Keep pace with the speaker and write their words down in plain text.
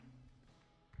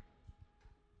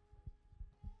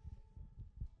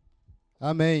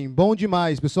Amém. Bom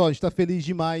demais, pessoal. A gente está feliz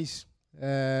demais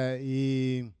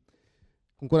e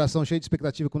com o coração cheio de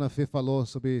expectativa quando a Fê falou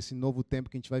sobre esse novo tempo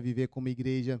que a gente vai viver como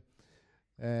igreja.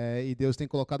 E Deus tem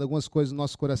colocado algumas coisas no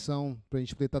nosso coração para a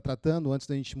gente poder estar tratando antes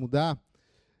da gente mudar.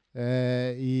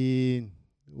 E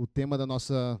o tema da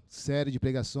nossa série de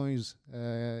pregações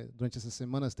durante essas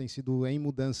semanas tem sido em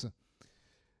mudança.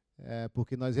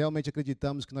 Porque nós realmente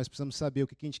acreditamos que nós precisamos saber o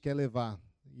que a gente quer levar.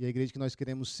 E a igreja que nós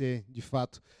queremos ser, de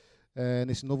fato,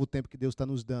 nesse novo tempo que Deus está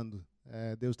nos dando.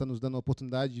 Deus está nos dando uma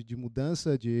oportunidade de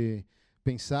mudança, de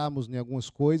pensarmos em algumas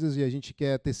coisas, e a gente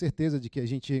quer ter certeza de que a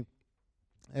gente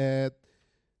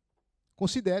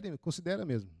considera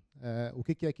mesmo o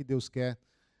que é que Deus quer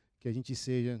que a gente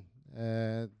seja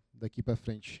daqui para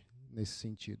frente, nesse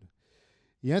sentido.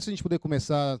 E antes de a gente poder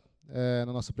começar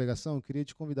na nossa pregação, eu queria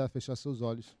te convidar a fechar seus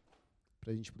olhos,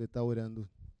 para a gente poder estar orando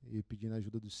e pedindo a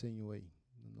ajuda do Senhor aí,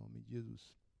 no nome de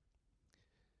Jesus.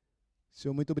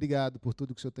 Senhor, muito obrigado por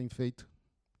tudo que o Senhor tem feito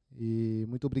e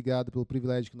muito obrigado pelo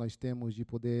privilégio que nós temos de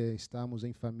poder estarmos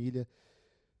em família.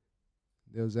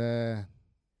 Deus,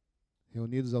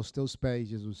 reunidos aos teus pés,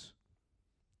 Jesus,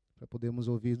 para podermos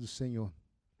ouvir do Senhor.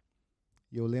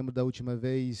 E eu lembro da última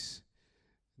vez,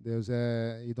 Deus,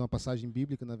 e de uma passagem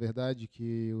bíblica, na verdade,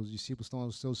 que os discípulos estão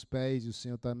aos seus pés e o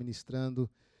Senhor está ministrando.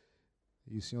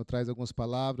 E o Senhor traz algumas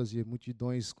palavras e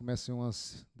multidões começam a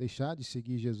deixar de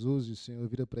seguir Jesus. E o Senhor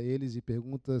vira para eles e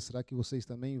pergunta, será que vocês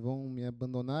também vão me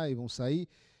abandonar e vão sair?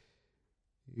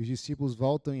 E os discípulos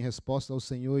voltam em resposta ao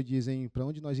Senhor e dizem, para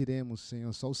onde nós iremos,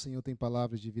 Senhor? Só o Senhor tem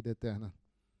palavras de vida eterna.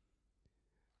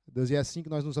 Deus, é assim que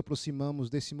nós nos aproximamos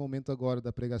desse momento agora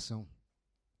da pregação,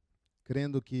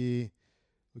 crendo que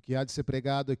o que há de ser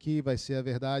pregado aqui vai ser a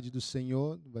verdade do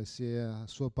Senhor, vai ser a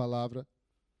sua palavra.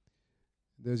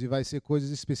 Deus, e vai ser coisas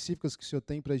específicas que o Senhor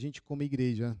tem para a gente como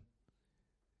igreja.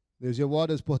 Deus, eu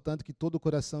oro, portanto, que todo o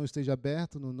coração esteja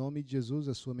aberto no nome de Jesus,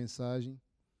 a sua mensagem.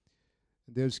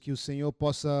 Deus, que o Senhor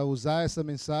possa usar essa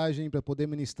mensagem para poder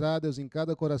ministrar, Deus, em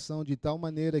cada coração, de tal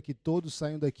maneira que todos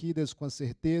saiam daqui, Deus, com a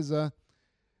certeza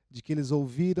de que eles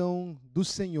ouviram do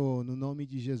Senhor, no nome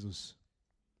de Jesus.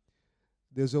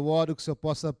 Deus, eu oro que o Senhor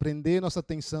possa prender nossa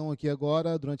atenção aqui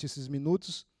agora, durante esses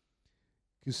minutos,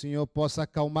 que o Senhor possa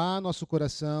acalmar nosso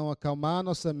coração, acalmar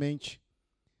nossa mente.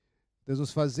 Deus,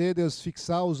 nos fazer, Deus,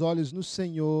 fixar os olhos no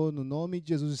Senhor, no nome de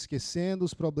Jesus, esquecendo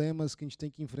os problemas que a gente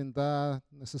tem que enfrentar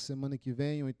nessa semana que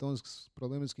vem, ou então os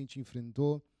problemas que a gente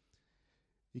enfrentou.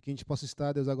 E que a gente possa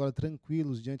estar, Deus, agora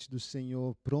tranquilos diante do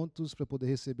Senhor, prontos para poder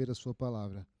receber a sua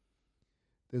palavra.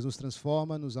 Deus, nos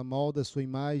transforma, nos amolda a sua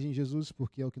imagem, Jesus,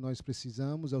 porque é o que nós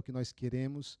precisamos, é o que nós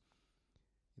queremos.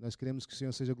 Nós queremos que o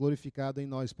Senhor seja glorificado em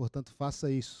nós, portanto,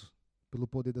 faça isso pelo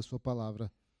poder da sua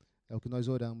palavra. É o que nós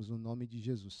oramos no nome de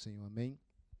Jesus, Senhor. Amém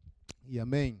e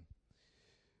amém.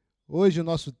 Hoje o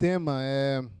nosso tema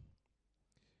é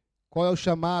qual é o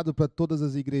chamado para todas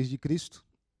as igrejas de Cristo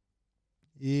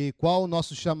e qual o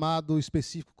nosso chamado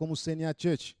específico como CNA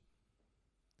Church.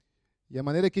 E a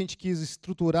maneira que a gente quis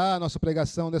estruturar a nossa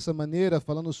pregação dessa maneira,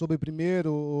 falando sobre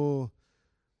primeiro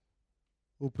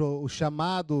o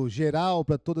chamado geral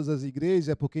para todas as igrejas,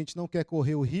 é porque a gente não quer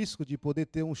correr o risco de poder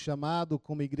ter um chamado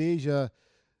como igreja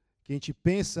que a gente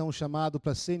pensa um chamado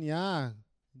para CNA,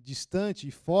 distante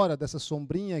e fora dessa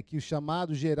sombrinha que o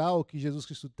chamado geral que Jesus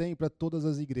Cristo tem para todas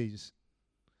as igrejas.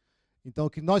 Então, o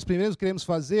que nós primeiro queremos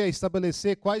fazer é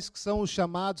estabelecer quais são os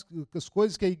chamados, as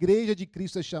coisas que a igreja de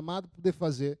Cristo é chamada para poder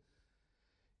fazer.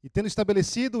 E tendo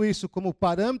estabelecido isso como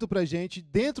parâmetro para a gente,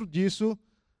 dentro disso,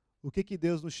 o que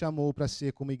Deus nos chamou para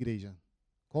ser como igreja?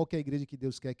 Qual que é a igreja que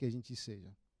Deus quer que a gente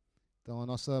seja? Então, a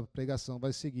nossa pregação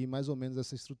vai seguir mais ou menos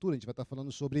essa estrutura. A gente vai estar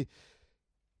falando sobre,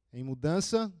 em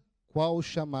mudança, qual o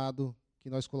chamado que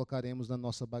nós colocaremos na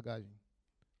nossa bagagem.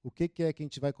 O que é que a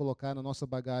gente vai colocar na nossa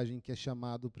bagagem que é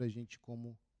chamado para a gente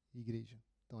como igreja.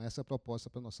 Então, essa é a proposta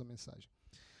para a nossa mensagem.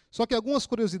 Só que algumas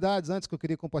curiosidades antes que eu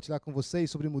queria compartilhar com vocês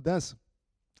sobre mudança,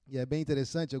 e é bem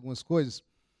interessante algumas coisas.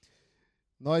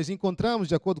 Nós encontramos,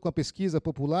 de acordo com a pesquisa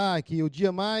popular, que o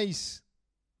dia mais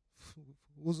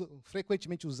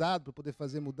frequentemente usado para poder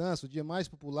fazer mudança, o dia mais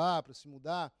popular para se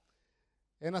mudar,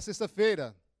 é na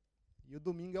sexta-feira. E o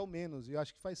domingo é o menos. E eu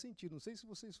acho que faz sentido. Não sei se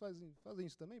vocês fazem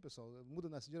isso também, pessoal. Muda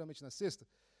geralmente na sexta.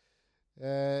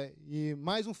 E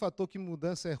mais um fator que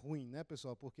mudança é ruim, né,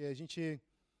 pessoal? Porque a gente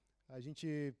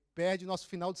perde nosso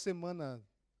final de semana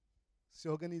se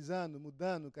organizando,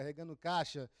 mudando, carregando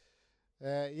caixa.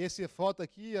 E essa foto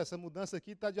aqui, essa mudança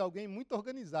aqui, está de alguém muito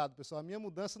organizado, pessoal. A minha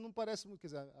mudança não parece muito, quer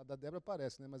dizer, a da Débora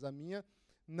parece, né? Mas a minha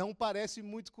não parece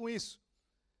muito com isso.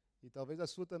 E talvez a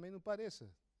sua também não pareça.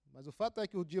 Mas o fato é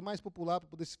que o dia mais popular para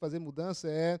poder se fazer mudança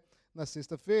é na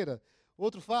sexta-feira.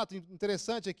 Outro fato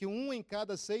interessante é que 1 em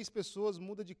cada 6 pessoas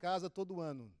muda de casa todo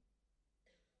ano.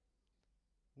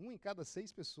 1 em cada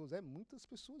 6 pessoas. É muitas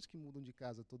pessoas que mudam de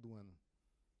casa todo ano.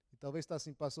 E talvez está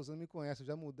assim, pastor, você não me conhece, eu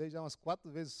já mudei já umas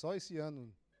 4 vezes só esse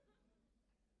ano.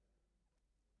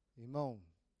 Irmão,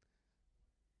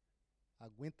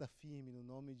 aguenta firme no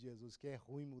nome de Jesus, que é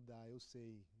ruim mudar, eu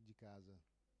sei, de casa.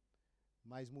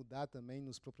 Mas mudar também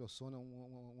nos proporciona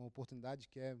uma oportunidade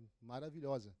que é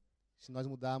maravilhosa, se nós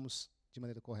mudarmos de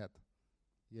maneira correta.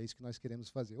 E é isso que nós queremos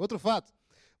fazer. Outro fato,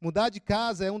 mudar de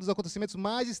casa é um dos acontecimentos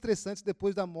mais estressantes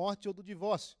depois da morte ou do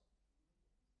divórcio.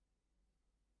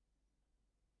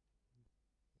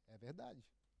 É verdade.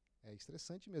 É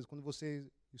estressante mesmo. Quando você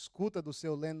escuta do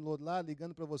seu landlord lá,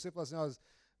 ligando para você, fala assim, ó,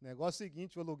 negócio é o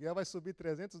seguinte, o aluguel vai subir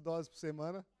 $300 por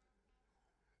semana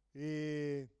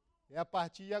e é a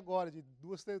partir de agora, de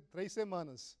 2, 3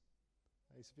 semanas.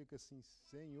 Aí você fica assim,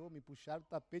 Senhor, me puxaram o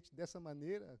tapete dessa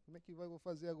maneira, como é que eu vou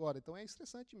fazer agora? Então é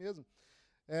estressante mesmo.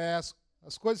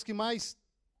 As coisas que mais...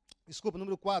 Desculpa,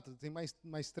 número 4, tem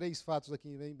mais 3 fatos aqui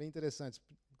bem interessantes.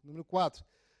 Número 4,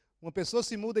 uma pessoa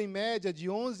se muda em média de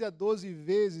 11 a 12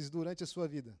 vezes durante a sua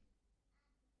vida.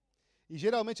 E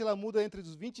geralmente ela muda entre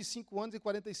os 25 anos e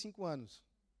 45 anos.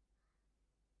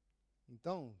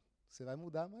 Então, você vai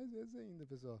mudar mais vezes ainda,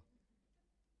 pessoal.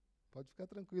 Pode ficar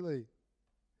tranquilo aí.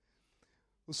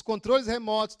 Os controles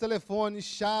remotos, telefones,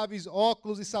 chaves,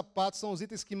 óculos e sapatos são os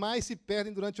itens que mais se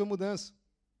perdem durante uma mudança.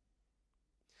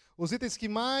 Os itens que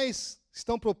mais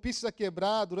estão propícios a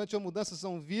quebrar durante uma mudança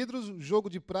são vidros, jogo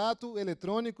de prato,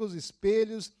 eletrônicos,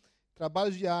 espelhos,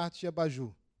 trabalhos de arte e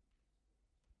abajur.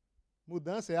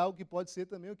 Mudança é algo que pode ser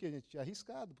também o que, gente?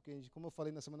 Arriscado, porque, como eu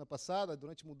falei na semana passada,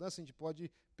 durante mudança a gente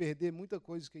pode perder muita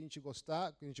coisa que a gente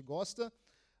gosta,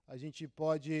 a gente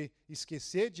pode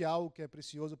esquecer de algo que é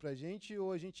precioso para a gente,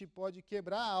 ou a gente pode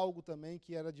quebrar algo também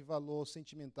que era de valor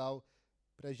sentimental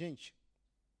para a gente.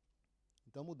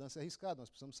 Então, mudança é arriscado, nós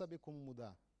precisamos saber como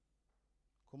mudar.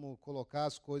 Como colocar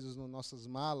as coisas nas nossas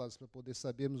malas para poder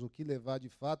sabermos o que levar de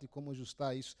fato e como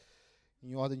ajustar isso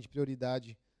em ordem de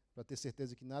prioridade para ter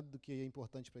certeza que nada do que é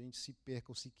importante para a gente se perca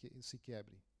ou se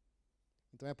quebre.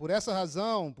 Então é por essa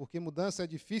razão, porque mudança é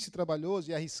difícil,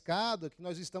 trabalhoso e arriscado, que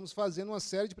nós estamos fazendo uma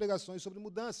série de pregações sobre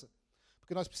mudança.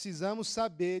 Porque nós precisamos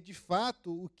saber, de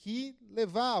fato, o que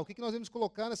levar, o que nós devemos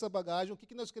colocar nessa bagagem, o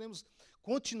que nós queremos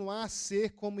continuar a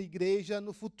ser como igreja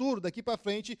no futuro. Daqui para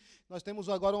frente, nós temos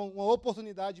agora uma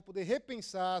oportunidade de poder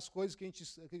repensar as coisas,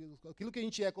 aquilo que a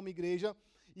gente é como igreja,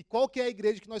 e qual que é a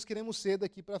igreja que nós queremos ser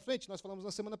daqui para frente. Nós falamos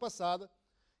na semana passada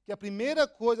que a primeira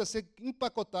coisa a ser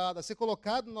empacotada, a ser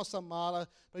colocada na nossa mala,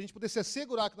 para a gente poder se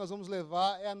assegurar que nós vamos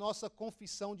levar, é a nossa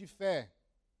confissão de fé.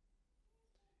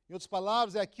 Em outras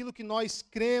palavras, é aquilo que nós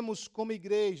cremos como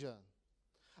igreja.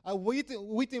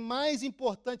 O item mais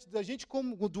importante da gente,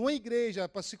 de uma igreja,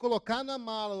 para se colocar na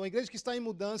mala, uma igreja que está em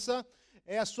mudança,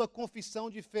 é a sua confissão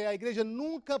de fé. A igreja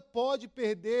nunca pode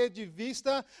perder de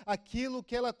vista aquilo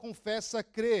que ela confessa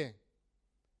crer.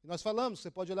 E nós falamos,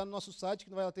 você pode olhar no nosso site, que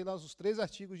vai ter lá os 3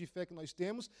 artigos de fé que nós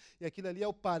temos, e aquilo ali é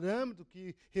o parâmetro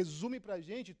que resume para a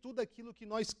gente tudo aquilo que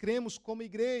nós cremos como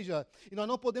igreja. E nós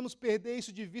não podemos perder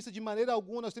isso de vista de maneira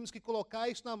alguma, nós temos que colocar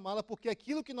isso na mala, porque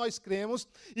aquilo que nós cremos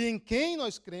e em quem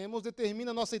nós cremos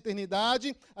determina a nossa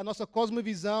eternidade, a nossa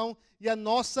cosmovisão e a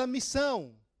nossa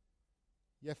missão.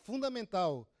 E é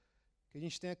fundamental que a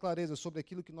gente tenha clareza sobre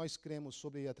aquilo que nós cremos,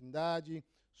 sobre a Trindade,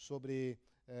 sobre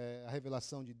a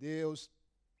revelação de Deus,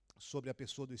 sobre a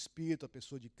pessoa do Espírito, a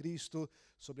pessoa de Cristo,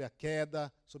 sobre a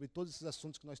queda, sobre todos esses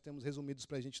assuntos que nós temos resumidos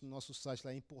para a gente no nosso site.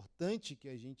 Lá é importante que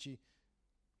a gente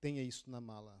tenha isso na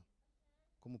mala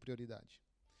como prioridade.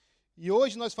 E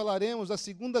hoje nós falaremos da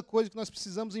segunda coisa que nós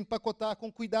precisamos empacotar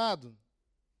com cuidado.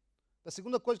 Da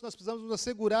segunda coisa que nós precisamos nos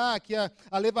assegurar que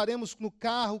a levaremos no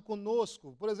carro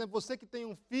conosco. Por exemplo, você que tem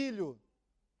um filho,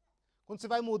 quando você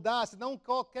vai mudar, você não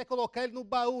quer colocar ele no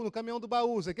baú, no caminhão do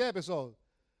baú. Você quer, pessoal?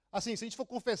 Assim, se a gente for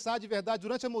confessar de verdade,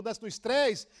 durante a mudança no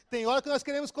estresse, tem hora que nós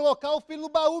queremos colocar o filho no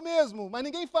baú mesmo, mas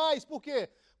ninguém faz. Por quê?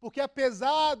 Porque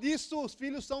apesar disso, os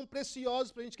filhos são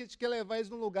preciosos para a gente quer levar eles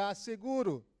num lugar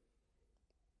seguro.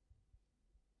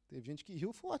 Teve gente que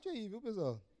riu forte aí, viu,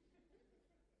 pessoal?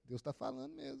 Deus está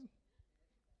falando mesmo.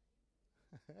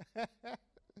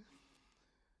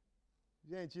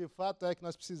 Gente, o fato é que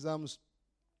nós precisamos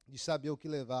de saber o que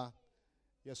levar.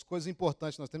 E as coisas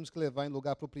importantes nós temos que levar em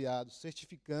lugar apropriado,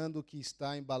 certificando que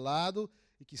está embalado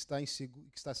e que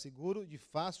está seguro de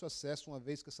fácil acesso, uma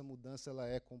vez que essa mudança ela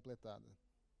é completada.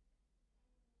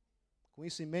 Com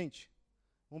isso em mente,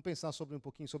 vamos pensar um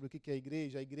pouquinho sobre o que é a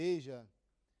igreja. A igreja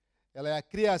ela é a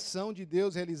criação de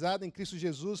Deus realizada em Cristo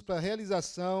Jesus para a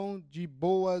realização de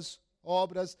boas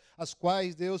obras, as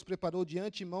quais Deus preparou de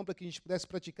antemão para que a gente pudesse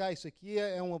praticar. Isso aqui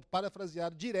é um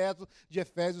parafraseado direto de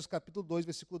Efésios capítulo 2,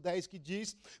 versículo 10, que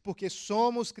diz: porque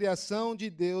somos criação de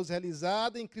Deus,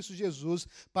 realizada em Cristo Jesus,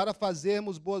 para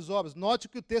fazermos boas obras. Note o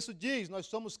que o texto diz: nós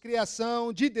somos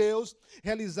criação de Deus,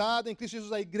 realizada em Cristo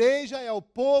Jesus. A igreja é o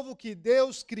povo que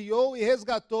Deus criou e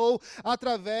resgatou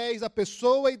através da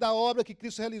pessoa e da obra que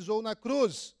Cristo realizou na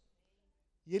cruz.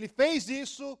 E Ele fez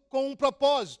isso com um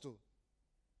propósito.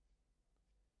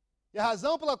 E a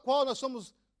razão pela qual nós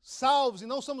somos salvos e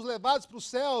não somos levados para o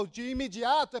céu de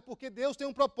imediato é porque Deus tem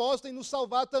um propósito em nos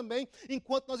salvar também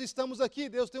enquanto nós estamos aqui.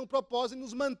 Deus tem um propósito em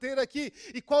nos manter aqui.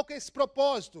 E qual que é esse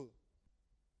propósito?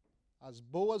 As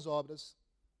boas obras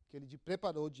que Ele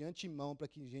preparou de antemão para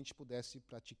que a gente pudesse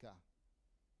praticar.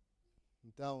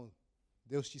 Então,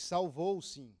 Deus te salvou,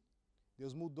 sim.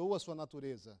 Deus mudou a sua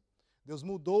natureza. Deus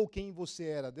mudou quem você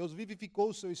era, Deus vivificou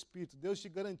o seu espírito, Deus te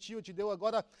garantiu, te deu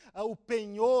agora o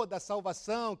penhor da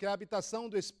salvação, que é a habitação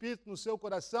do Espírito no seu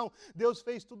coração. Deus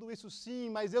fez tudo isso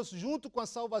sim, mas Deus, junto com a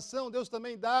salvação, Deus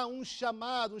também dá um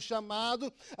chamado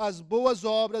às boas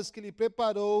obras que Ele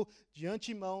preparou de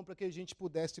antemão para que a gente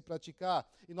pudesse praticar.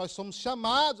 E nós somos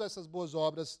chamados a essas boas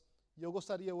obras, e eu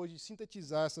gostaria hoje de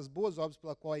sintetizar essas boas obras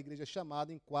pela qual a igreja é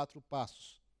chamada em 4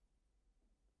 passos.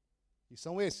 E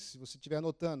são esses, se você estiver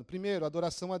anotando. Primeiro,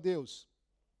 adoração a Deus.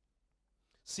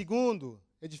 Segundo,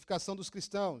 edificação dos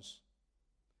cristãos.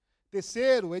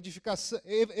 Terceiro,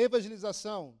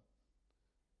 evangelização.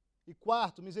 E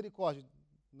quarto, misericórdia.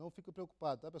 Não fique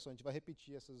preocupado, tá, pessoal? A gente vai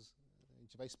repetir a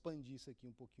gente vai expandir isso aqui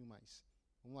um pouquinho mais.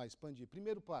 Vamos lá, expandir.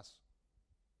 Primeiro passo.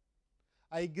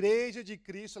 A igreja de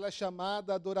Cristo ela é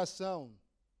chamada à adoração.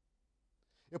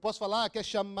 Eu posso falar que é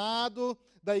chamado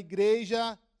da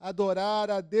igreja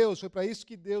adorar a Deus. Foi para isso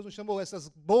que Deus nos chamou. Essas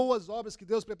boas obras que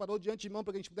Deus preparou de antemão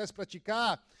para que a gente pudesse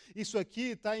praticar. Isso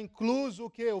aqui está incluso o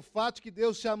quê? O fato que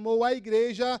Deus chamou a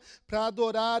igreja para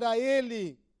adorar a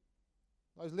Ele.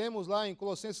 Nós lemos lá em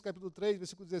Colossenses capítulo 3,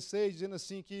 versículo 16, dizendo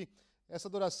assim que essa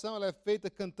adoração ela é feita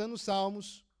cantando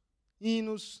salmos,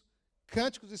 hinos,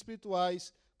 cânticos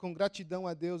espirituais, com gratidão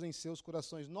a Deus em seus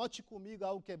corações. Note comigo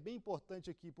algo que é bem importante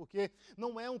aqui, porque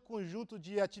não é um conjunto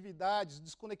de atividades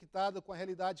desconectada com a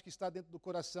realidade que está dentro do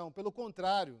coração. Pelo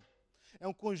contrário, é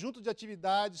um conjunto de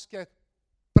atividades que é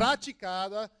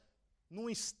praticada num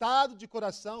estado de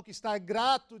coração que está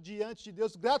grato diante de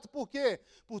Deus. Grato por quê?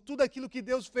 Por tudo aquilo que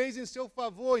Deus fez em seu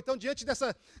favor. Então, diante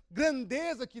dessa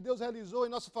grandeza que Deus realizou em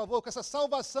nosso favor, com essa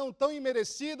salvação tão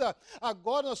imerecida,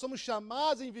 agora nós somos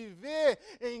chamados em viver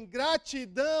em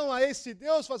gratidão a esse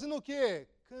Deus, fazendo o quê?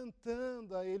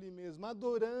 Cantando a Ele mesmo,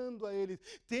 adorando a Ele,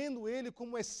 tendo Ele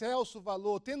como excelso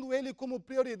valor, tendo Ele como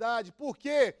prioridade. Por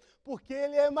quê? Porque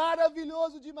Ele é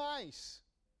maravilhoso demais.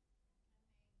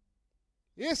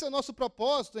 Esse é o nosso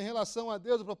propósito em relação a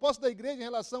Deus. O propósito da igreja em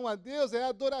relação a Deus é a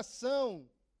adoração.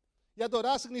 E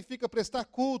adorar significa prestar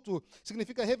culto,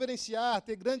 significa reverenciar,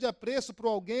 ter grande apreço por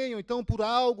alguém ou então por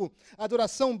algo. A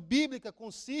adoração bíblica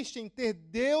consiste em ter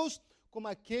Deus como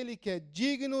aquele que é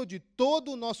digno de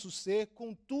todo o nosso ser,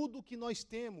 com tudo o que nós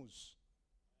temos.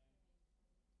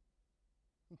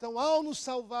 Então, ao nos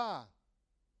salvar,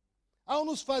 ao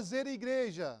nos fazer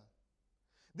igreja,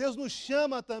 Deus nos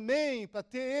chama também para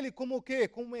ter Ele como o quê?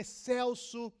 Como um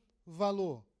excelso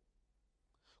valor.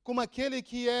 Como aquele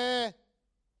que é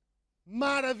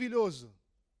maravilhoso.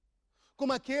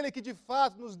 Como aquele que de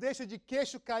fato nos deixa de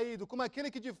queixo caído. Como aquele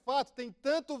que de fato tem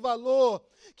tanto valor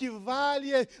que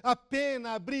vale a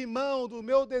pena abrir mão do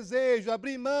meu desejo,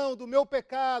 abrir mão do meu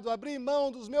pecado, abrir mão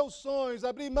dos meus sonhos,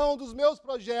 abrir mão dos meus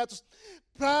projetos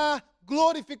para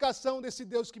glorificação desse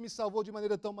Deus que me salvou de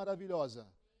maneira tão maravilhosa.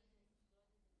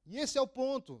 E esse é o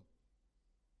ponto.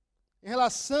 Em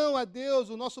relação a Deus,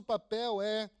 o nosso papel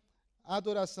é a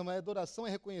adoração. A adoração é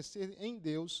reconhecer em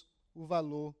Deus o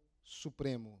valor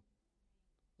supremo.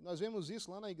 E nós vemos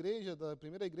isso lá na igreja, da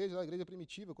primeira igreja, a igreja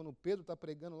primitiva, quando Pedro está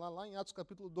pregando lá em Atos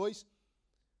capítulo 2,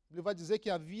 ele vai dizer que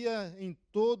havia em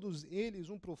todos eles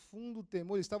um profundo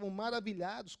temor, eles estavam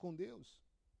maravilhados com Deus.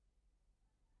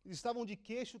 Eles estavam de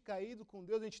queixo caído com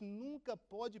Deus. A gente nunca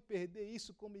pode perder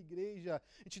isso como igreja.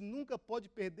 A gente nunca pode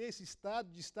perder esse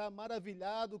estado de estar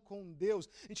maravilhado com Deus.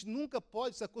 A gente nunca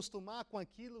pode se acostumar com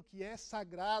aquilo que é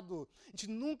sagrado. A gente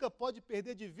nunca pode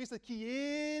perder de vista que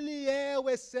Ele é o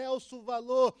excelso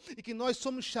valor e que nós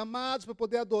somos chamados para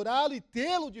poder adorá-lo e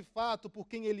tê-lo de fato por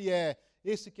quem Ele é.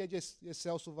 Esse que é de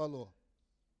excelso valor.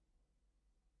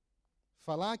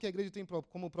 Falar que a igreja tem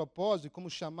como propósito e como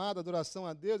chamada a adoração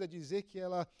a Deus é dizer que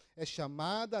ela é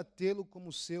chamada a tê-lo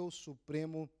como seu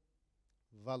supremo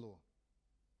valor.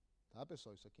 Tá,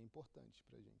 pessoal? Isso aqui é importante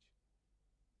para a gente.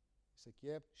 Isso aqui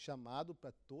é chamado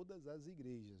para todas as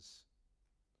igrejas.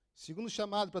 Segundo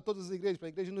chamado para todas as igrejas, para a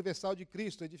Igreja Universal de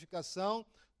Cristo, a edificação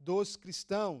dos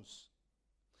cristãos.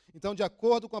 Então, de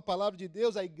acordo com a palavra de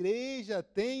Deus, a igreja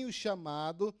tem o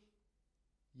chamado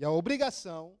e a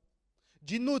obrigação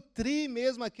de nutrir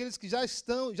mesmo aqueles que já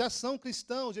são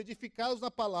cristãos, edificados na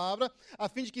palavra, a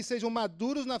fim de que sejam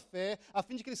maduros na fé, a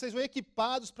fim de que eles sejam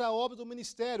equipados para a obra do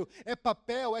ministério. É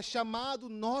papel, é chamado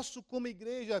nosso como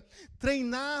igreja,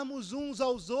 treinarmos uns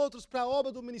aos outros para a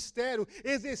obra do ministério,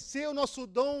 exercer o nosso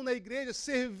dom na igreja,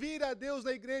 servir a Deus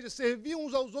na igreja, servir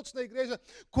uns aos outros na igreja,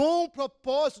 com o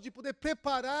propósito de poder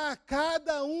preparar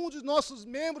cada um de nossos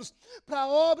membros para a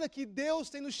obra que Deus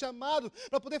tem nos chamado,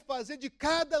 para poder fazer de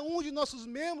cada um de nossos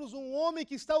membros um homem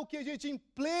que está, gente, em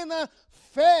plena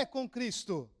fé com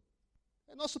Cristo.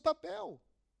 É nosso papel.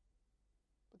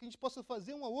 Para que a gente possa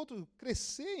fazer um ao outro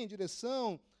crescer em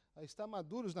direção a estar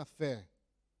maduros na fé.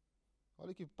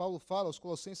 Olha o que Paulo fala aos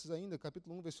Colossenses ainda,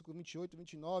 capítulo 1, versículo 28 e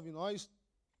 29, nós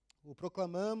o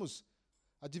proclamamos,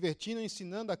 advertindo e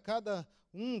ensinando a cada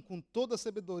um com toda a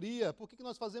sabedoria. Por que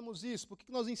nós fazemos isso? Por que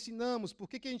nós ensinamos? Por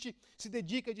que a gente se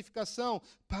dedica à edificação?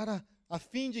 A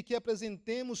fim de que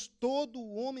apresentemos todo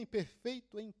o homem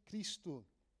perfeito em Cristo.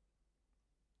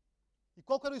 E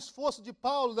qual era o esforço de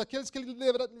Paulo, daqueles que ele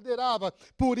liderava?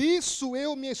 Por isso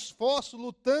eu me esforço,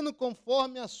 lutando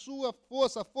conforme a sua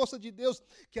força, a força de Deus,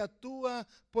 que atua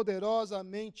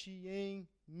poderosamente em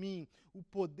mim. O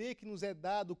poder que nos é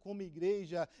dado como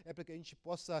igreja é para que a gente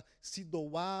possa se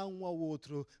doar um ao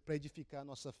outro para edificar a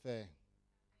nossa fé.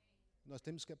 Nós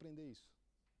temos que aprender isso.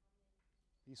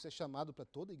 Isso é chamado para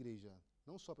toda a igreja,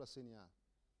 não só para a CNA,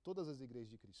 todas as igrejas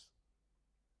de Cristo.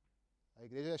 A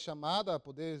igreja é chamada a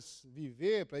poder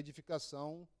viver para a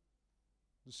edificação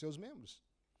dos seus membros.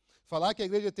 Falar que a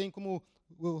igreja tem como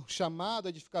o chamado à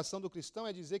edificação do cristão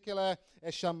é dizer que ela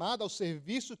é chamada ao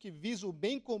serviço que visa o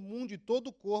bem comum de todo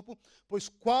o corpo, pois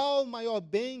qual maior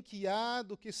bem que há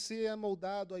do que ser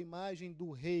amoldado à imagem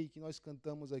do Rei que nós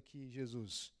cantamos aqui,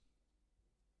 Jesus.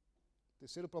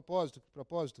 Terceiro propósito.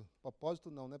 Propósito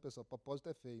não, né, pessoal? Propósito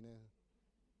é feio, né?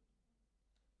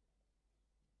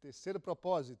 Terceiro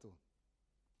propósito.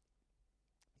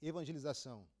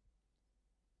 Evangelização.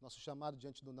 Nosso chamado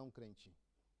diante do não crente.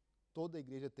 Toda a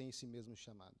igreja tem esse mesmo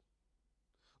chamado.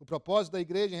 O propósito da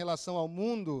igreja em relação ao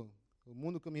mundo, o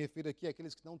mundo que eu me refiro aqui,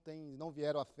 aqueles que não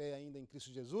vieram à fé ainda em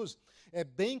Cristo Jesus, é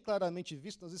bem claramente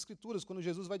visto nas Escrituras, quando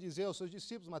Jesus vai dizer aos seus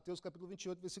discípulos, Mateus capítulo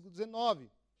 28, versículo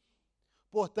 19,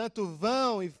 portanto,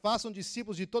 vão e façam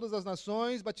discípulos de todas as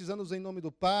nações, batizando-os em nome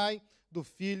do Pai, do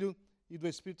Filho e do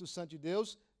Espírito Santo de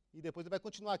Deus, e depois ele vai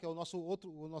continuar, que é o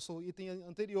nosso item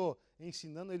anterior,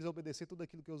 ensinando eles a obedecer tudo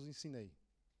aquilo que eu os ensinei.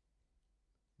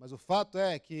 Mas o fato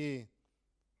é que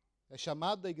é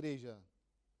chamado da igreja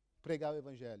pregar o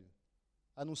Evangelho,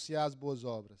 anunciar as boas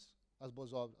obras, as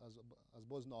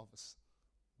boas novas.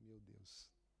 Meu Deus.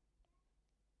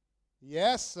 E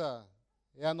essa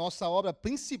é a nossa obra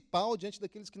principal diante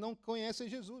daqueles que não conhecem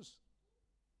Jesus.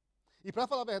 E para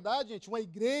falar a verdade, gente, uma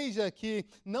igreja que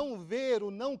não vê o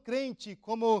não crente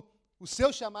como o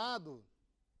seu chamado,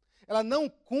 ela não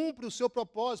cumpre o seu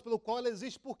propósito pelo qual ela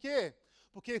existe. Por quê?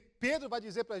 Porque Pedro vai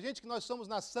dizer para a gente que nós somos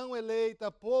nação eleita,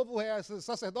 povo real,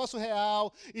 sacerdócio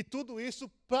real, e tudo isso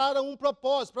para um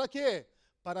propósito. Para quê?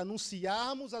 Para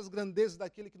anunciarmos as grandezas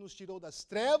daquele que nos tirou das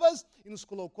trevas e nos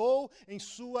colocou em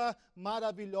sua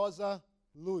maravilhosa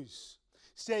luz.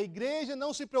 Se a igreja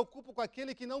não se preocupa com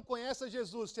aquele que não conhece a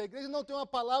Jesus, se a igreja não tem uma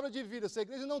palavra de vida, se a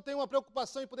igreja não tem uma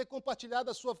preocupação em poder compartilhar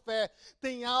da sua fé,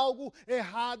 tem algo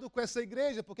errado com essa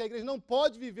igreja, porque a igreja não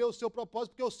pode viver o seu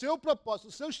propósito, porque o seu propósito,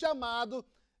 o seu chamado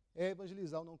é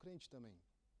evangelizar o não crente também.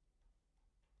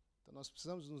 Então nós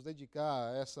precisamos nos dedicar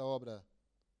a essa obra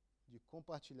de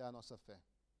compartilhar a nossa fé,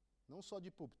 não só de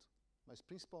púlpito, mas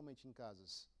principalmente em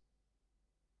casas.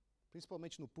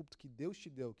 Principalmente no púlpito que Deus te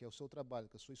deu, que é o seu trabalho,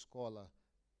 que é a sua escola,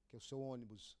 que é o seu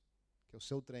ônibus, que é o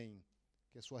seu trem,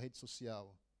 que é a sua rede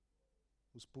social,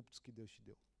 os púlpitos que Deus te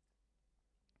deu.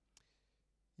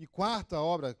 E quarto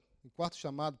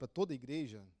chamado para toda a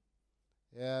igreja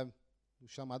é o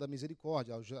chamado à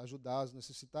misericórdia, a ajudar os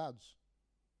necessitados.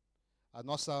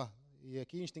 E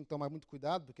aqui a gente tem que tomar muito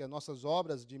cuidado, porque as nossas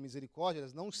obras de misericórdia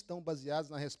elas não estão baseadas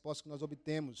na resposta que nós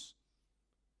obtemos.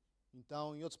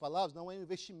 Então, em outras palavras, não é um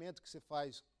investimento que você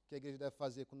faz, que a igreja deve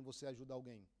fazer quando você ajuda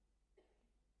alguém.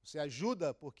 Você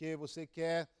ajuda porque você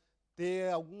quer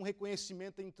ter algum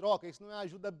reconhecimento em troca. Isso não é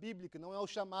ajuda bíblica, não é o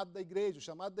chamado da igreja. O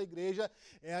chamado da igreja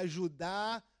é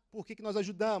ajudar. Por que nós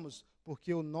ajudamos?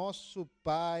 Porque o nosso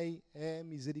Pai é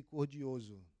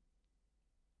misericordioso.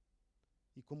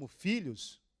 E como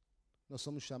filhos, Nós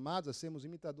somos chamados a sermos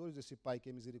imitadores desse Pai que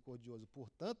é misericordioso.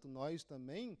 Portanto, nós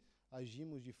também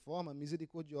agimos de forma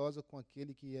misericordiosa com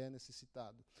aquele que é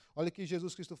necessitado. Olha o que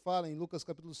Jesus Cristo fala em Lucas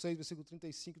capítulo 6, versículo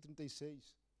 35 e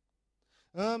 36.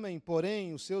 Amem,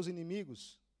 porém, os seus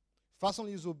inimigos.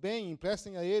 Façam-lhes o bem e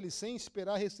emprestem a eles sem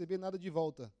esperar receber nada de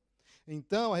volta.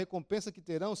 Então, a recompensa que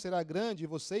terão será grande e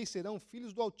vocês serão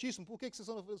filhos do Altíssimo. Por que vocês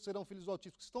serão filhos do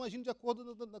Altíssimo? Porque estão agindo de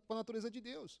acordo com a natureza de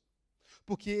Deus.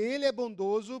 Porque Ele é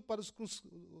bondoso para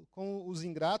com os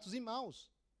ingratos e maus.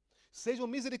 Sejam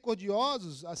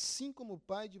misericordiosos, assim como o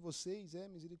Pai de vocês é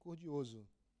misericordioso.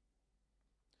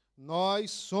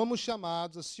 Nós somos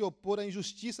chamados a se opor à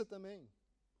injustiça também.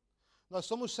 Nós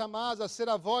somos chamados a ser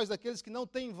a voz daqueles que não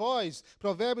têm voz.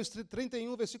 Provérbios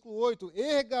 31, versículo 8.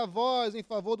 Erga a voz em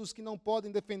favor dos que não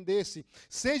podem defender-se.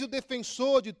 Seja o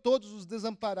defensor de todos os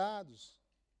desamparados.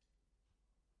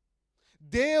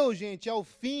 Deus, gente, é o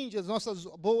fim das nossas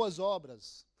boas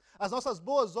obras. As nossas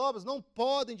boas obras não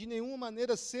podem de nenhuma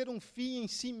maneira ser um fim em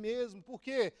si mesmo. Por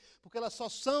quê? Porque elas só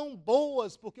são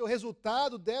boas, porque o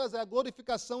resultado delas é a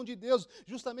glorificação de Deus.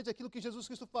 Justamente aquilo que Jesus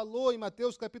Cristo falou em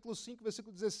Mateus capítulo 5,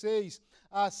 versículo 16.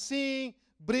 Assim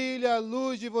brilha a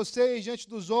luz de vocês diante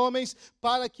dos homens,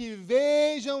 para que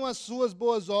vejam as suas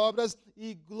boas obras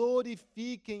e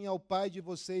glorifiquem ao Pai de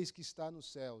vocês que está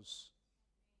nos céus.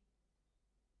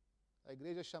 A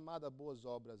igreja é chamada a boas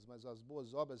obras, mas as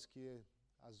boas obras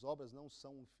as obras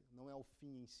não é o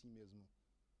fim em si mesmo.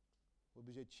 O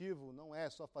objetivo não é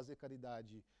só fazer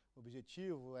caridade. O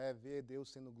objetivo é ver Deus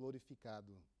sendo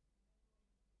glorificado.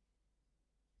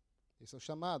 Esse é o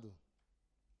chamado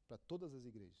para todas as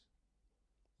igrejas.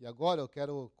 E agora eu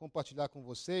quero compartilhar com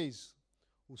vocês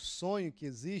o sonho que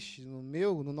existe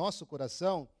no nosso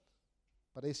coração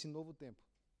para esse novo tempo.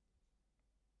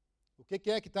 O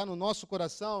que é que está no nosso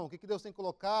coração? O que Deus tem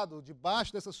colocado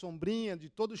debaixo dessa sombrinha de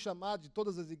todo o chamado, de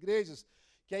todas as igrejas,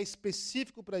 que é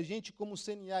específico para a gente como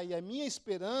CNA. E a minha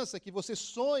esperança é que você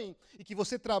sonhe e que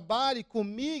você trabalhe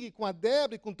comigo e com a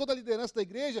Débora e com toda a liderança da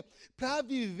igreja para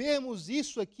vivermos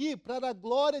isso aqui, para a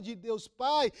glória de Deus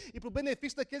Pai e para o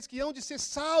benefício daqueles que hão de ser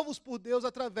salvos por Deus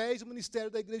através do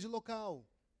ministério da igreja local.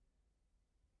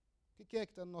 O que é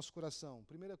que está no nosso coração?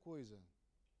 Primeira coisa,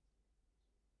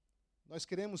 nós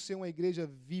queremos ser uma igreja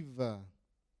viva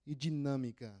e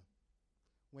dinâmica.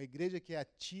 Uma igreja que é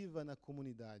ativa na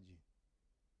comunidade.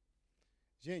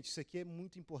 Gente, isso aqui é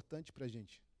muito importante para a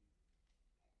gente.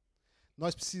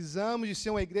 Nós precisamos de ser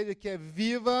uma igreja que é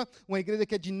viva, uma igreja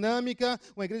que é dinâmica,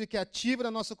 uma igreja que é ativa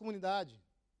na nossa comunidade.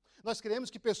 Nós queremos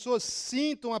que pessoas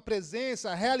sintam a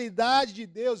presença, a realidade de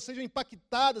Deus, sejam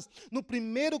impactadas no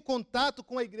primeiro contato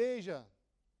com a igreja.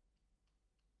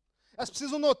 Elas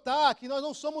precisam notar que nós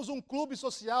não somos um clube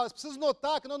social, elas precisam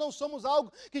notar que nós não somos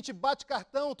algo que a gente bate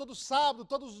cartão todo sábado,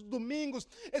 todos os domingos.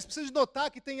 Eles precisam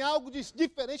notar que tem algo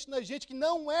diferente na gente que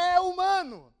não é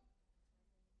humano.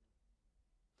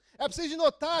 Elas precisam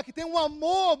notar que tem um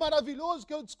amor maravilhoso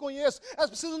que eu desconheço.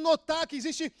 Elas precisam notar que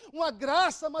existe uma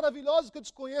graça maravilhosa que eu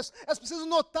desconheço. Elas precisam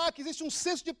notar que existe um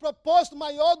senso de propósito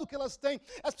maior do que elas têm.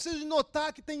 Elas precisam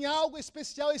notar que tem algo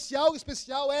especial. Esse algo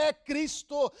especial é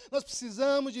Cristo. Nós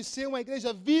precisamos de ser uma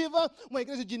igreja viva, uma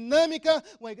igreja dinâmica,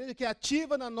 uma igreja que é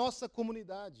ativa na nossa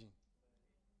comunidade.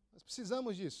 Nós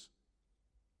precisamos disso.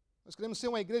 Nós queremos ser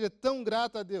uma igreja tão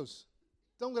grata a Deus,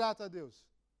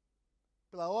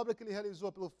 pela obra que Ele realizou,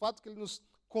 pelo fato que Ele nos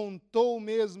contou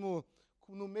mesmo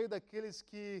no meio daqueles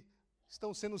que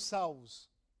estão sendo salvos.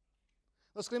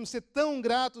 Nós queremos ser tão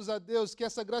gratos a Deus que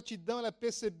essa gratidão ela é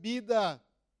percebida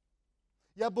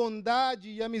e a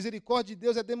bondade e a misericórdia de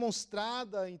Deus é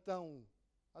demonstrada, então,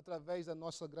 através da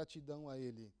nossa gratidão a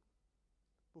Ele.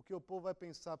 Porque o povo vai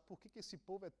pensar, por que esse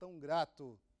povo é tão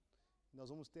grato? Nós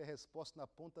vamos ter a resposta na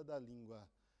ponta da língua,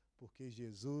 porque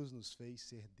Jesus nos fez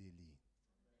ser dele.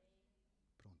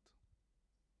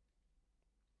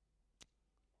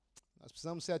 Nós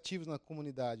precisamos ser ativos na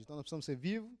comunidade. Então, nós precisamos ser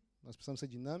vivos, nós precisamos ser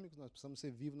dinâmicos, nós precisamos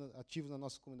ser vivos, ativos na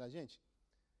nossa comunidade. Gente,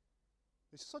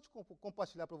 deixa eu só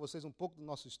compartilhar para vocês um pouco do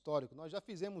nosso histórico. Nós já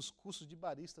fizemos cursos de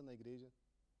barista na igreja.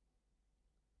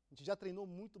 A gente já treinou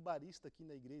muito barista aqui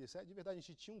na igreja. Sério, de verdade, a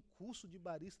gente tinha um curso de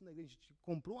barista na igreja. A gente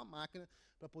comprou uma máquina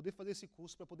para poder fazer esse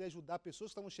curso, para poder ajudar pessoas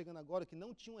que estavam chegando agora, que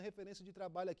não tinham referência de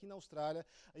trabalho aqui na Austrália.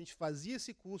 A gente fazia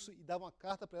esse curso e dava uma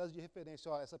carta para elas de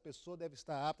referência. Ó, essa pessoa deve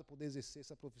estar apta para poder exercer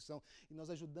essa profissão. E nós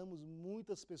ajudamos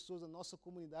muitas pessoas da nossa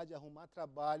comunidade a arrumar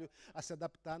trabalho, a se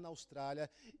adaptar na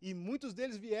Austrália. E muitos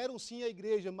deles vieram sim à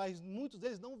igreja, mas muitos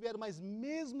deles não vieram. Mas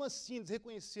mesmo assim, eles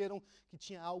reconheceram que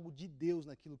tinha algo de Deus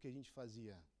naquilo que a gente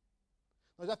fazia.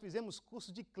 Nós já fizemos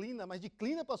curso de clina, mas de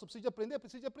clina, pastor, precisa de aprender?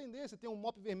 Precisa de aprender. Você tem um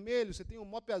mop vermelho, você tem um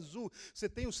mop azul, você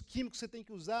tem os químicos que você tem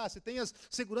que usar, você tem as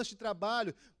seguranças de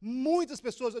trabalho. Muitas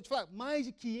pessoas, eu te falo, mais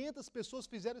de 500 pessoas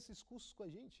fizeram esses cursos com a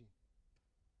gente.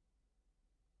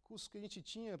 Cursos que a gente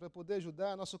tinha para poder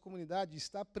ajudar a nossa comunidade, de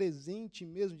estar presente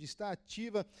mesmo, de estar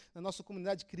ativa na nossa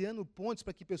comunidade, criando pontes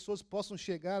para que pessoas possam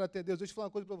chegar até Deus. Deixa eu falar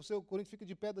uma coisa para você, o Corinthians fica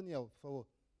de pé, Daniel, por favor.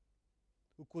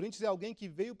 O Corinthians é alguém que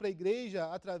veio para a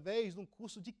igreja através de um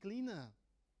curso de clina.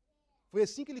 Foi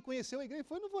assim que ele conheceu a igreja,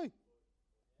 foi ou não foi?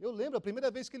 Eu lembro, a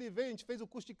primeira vez que ele veio, a gente fez o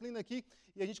curso de clina aqui,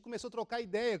 e a gente começou a trocar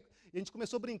ideia, e a gente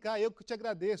começou a brincar, eu que te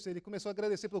agradeço, ele começou a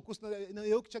agradecer pelo curso, não,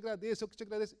 eu que te agradeço,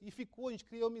 e ficou, a gente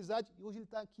criou amizade, e hoje ele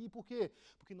está aqui, por quê?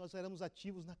 Porque nós éramos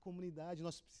ativos na comunidade,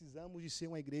 nós precisamos de ser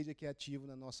uma igreja que é ativa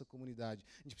na nossa comunidade.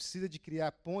 A gente precisa de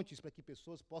criar pontes para que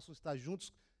pessoas possam estar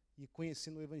juntos e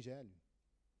conhecendo o Evangelho.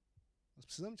 Nós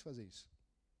precisamos de fazer isso.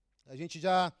 A gente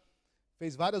já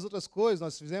fez várias outras coisas,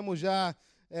 nós fizemos já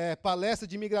palestra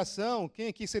de imigração. Quem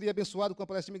aqui seria abençoado com a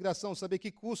palestra de imigração? Saber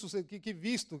que curso, que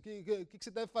visto, o que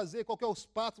você deve fazer, qual que é os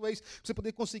pathways para você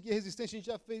poder conseguir a resistência. A gente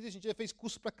já fez isso, a gente já fez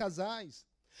curso para casais.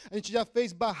 A gente já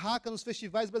fez barraca nos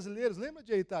festivais brasileiros. Lembra,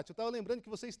 Jay, Tati? Eu estava lembrando que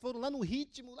vocês foram lá no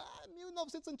Ritmo, lá em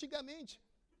 1900 antigamente.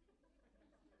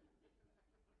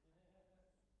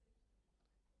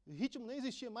 O Ritmo nem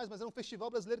existia mais, mas era um festival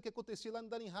brasileiro que acontecia lá no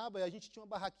Darinraba, e a gente tinha uma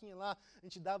barraquinha lá, a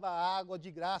gente dava água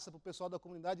de graça para o pessoal da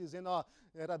comunidade, dizendo, ó,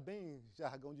 era bem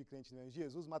jargão de crente, né?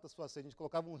 Jesus mata a sua sede, a gente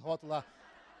colocava um rótulo lá.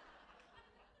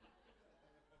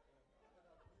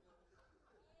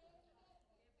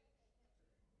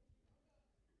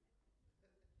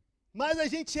 Mas a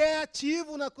gente é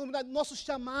ativo na comunidade. Nosso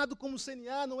chamado como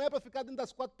CNA não é para ficar dentro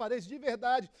das quatro paredes, de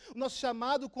verdade. O nosso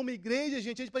chamado como igreja,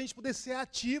 gente, é para a gente poder ser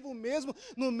ativo mesmo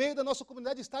no meio da nossa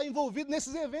comunidade, estar envolvido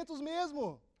nesses eventos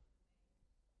mesmo.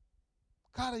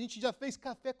 Cara, a gente já fez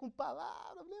café com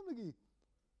palavra, lembra, Gui?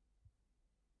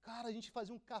 Cara, a gente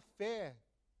fazia um café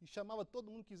e chamava todo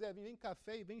mundo que quiser vir, vem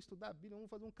café e vem estudar a Bíblia, vamos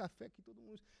fazer um café aqui, todo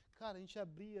mundo. Cara, a gente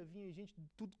abria, vinha gente de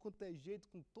tudo quanto é jeito,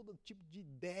 com todo tipo de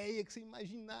ideia que você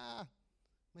imaginar.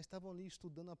 Mas estavam ali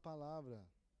estudando a palavra.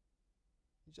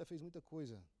 A gente já fez muita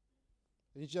coisa.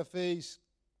 A gente já fez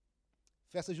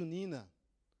festa junina.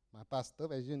 Mas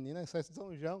pastor, junina é festa de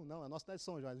São João. Não, a nossa não é de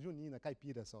São João, é junina,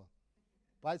 caipira só.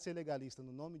 Pare de ser legalista,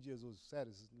 no nome de Jesus.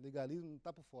 Sério, legalismo não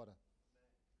está por fora.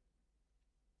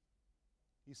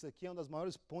 Isso aqui é uma das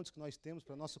maiores pontes que nós temos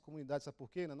para a nossa comunidade. Sabe por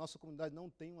quê? Na nossa comunidade não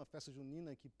tem uma festa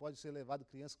junina que pode ser levado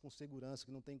criança com segurança,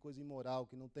 que não tem coisa imoral,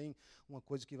 que não tem uma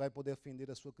coisa que vai poder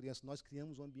ofender a sua criança. Nós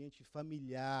criamos um ambiente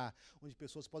familiar, onde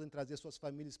pessoas podem trazer suas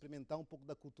famílias, experimentar um pouco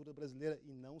da cultura brasileira.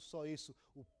 E não só isso,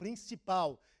 o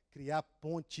principal, criar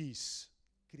pontes.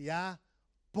 Criar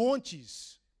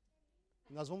pontes.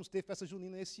 Nós vamos ter festa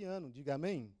junina esse ano, diga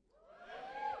amém?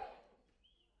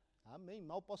 Amém,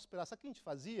 mal posso esperar. Sabe o que a gente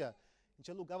fazia? A gente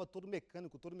alugava todo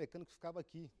mecânico ficava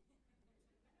aqui.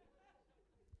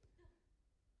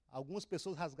 Algumas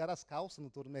pessoas rasgaram as calças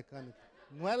no touro mecânico.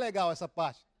 Não é legal essa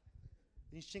parte.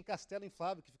 A gente tinha castelo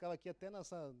inflável que ficava aqui até no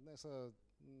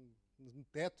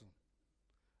teto.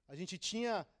 A gente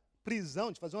tinha prisão, a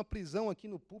gente fazia uma prisão aqui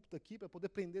no púlpito aqui para poder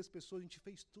prender as pessoas. A gente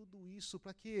fez tudo isso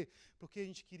para quê? Porque a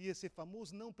gente queria ser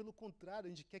famoso? Não, pelo contrário, a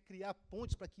gente quer criar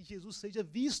pontes para que Jesus seja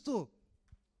visto.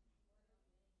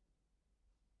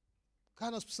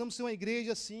 Cara, nós precisamos ser uma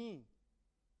igreja assim.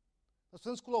 Nós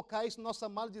precisamos colocar isso no nosso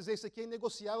mala e dizer, isso aqui é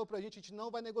inegociável para a gente não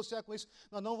vai negociar com isso.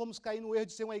 Nós não vamos cair no erro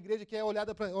de ser uma igreja que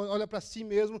olha para si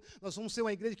mesmo. Nós vamos ser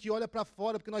uma igreja que olha para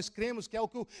fora, porque nós cremos que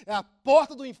é a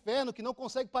porta do inferno que não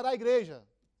consegue parar a igreja.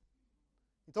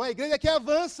 Então a igreja que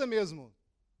avança mesmo.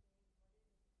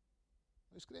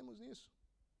 Nós cremos nisso.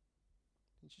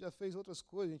 A gente já fez outras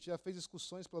coisas, a gente já fez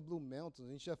excursões para Blue Mountains,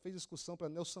 a gente já fez excursão para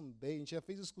Nelson Bay, a gente já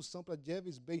fez excursão para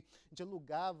Jervis Bay, a gente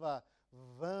alugava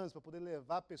vans para poder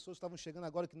levar pessoas que estavam chegando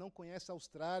agora que não conhecem a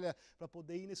Austrália, para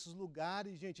poder ir nesses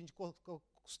lugares, gente. A gente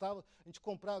comprava,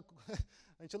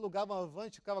 a gente alugava uma van, a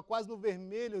gente ficava quase no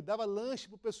vermelho, dava lanche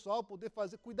para o pessoal poder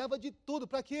fazer, cuidava de tudo.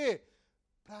 Para quê?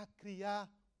 Para criar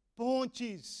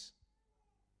pontes.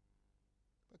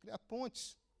 Para criar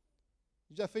pontes. A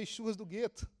gente já fez churras do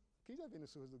gueto. Quem já viu no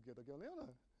churras do gueto aqui? Eu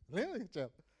lembro, lembra,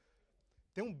 Tiago?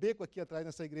 Tem um beco aqui atrás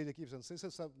nessa igreja aqui, não sei se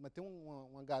você sabe, mas tem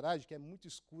uma garagem que é muito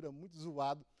escura, muito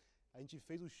zoado. A gente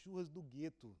fez os churras do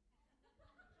gueto.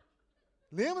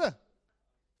 Lembra?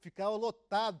 Ficava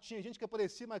lotado, tinha gente que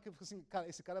aparecia, mas assim, cara,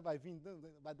 esse cara vai vir,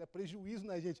 vai dar prejuízo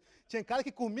na gente. Tinha cara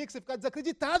que comia, que você ficava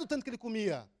desacreditado tanto que ele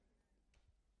comia.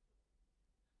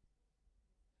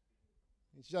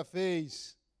 A gente já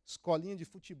fez escolinha de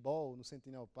futebol no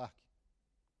Centennial Park.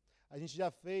 A gente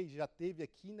já teve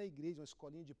aqui na igreja uma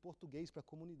escolinha de português para a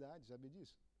comunidade, sabe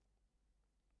disso?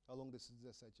 Ao longo desses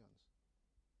 17 anos.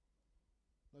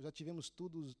 Nós já tivemos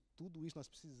tudo isso, nós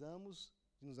precisamos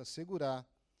de nos assegurar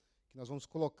que nós vamos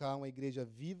colocar uma igreja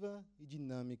viva e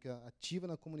dinâmica, ativa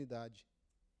na comunidade,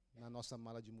 na nossa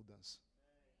mala de mudança.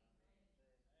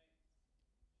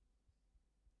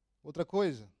 Outra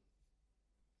coisa,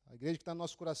 a igreja que está no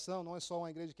nosso coração não é só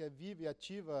uma igreja que é viva e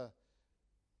ativa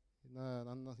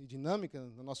e dinâmica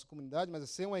na nossa comunidade, mas é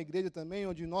ser uma igreja também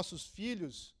onde nossos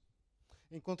filhos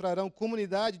encontrarão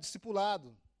comunidade e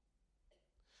discipulado.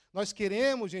 Nós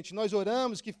queremos, gente, nós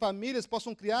oramos que famílias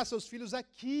possam criar seus filhos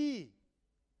aqui.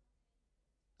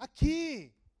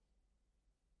 Aqui.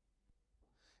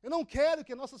 Eu não quero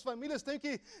que nossas famílias tenham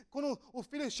que, quando o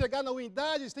filho chegar na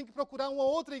unidade, eles têm que procurar uma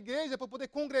outra igreja para poder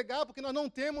congregar, porque nós não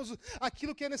temos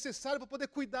aquilo que é necessário para poder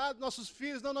cuidar dos nossos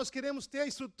filhos. Não, nós queremos ter a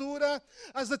estrutura,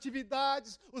 as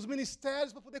atividades, os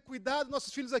ministérios para poder cuidar dos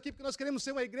nossos filhos aqui, porque nós queremos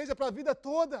ser uma igreja para a vida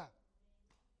toda.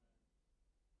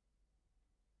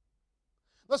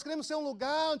 Nós queremos ser um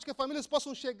lugar onde que as famílias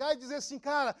possam chegar e dizer assim,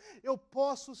 cara, eu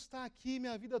posso estar aqui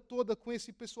minha vida toda com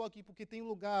esse pessoal aqui, porque tem um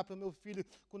lugar para o meu filho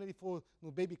quando ele for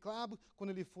no baby club,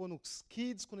 quando ele for nos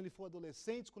kids, quando ele for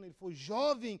adolescente, quando ele for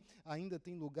jovem, ainda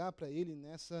tem lugar para ele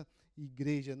nessa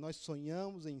igreja. Nós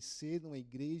sonhamos em ser uma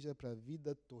igreja para a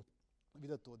vida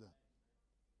toda.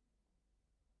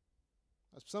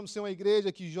 Nós precisamos ser uma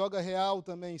igreja que joga real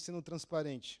também, sendo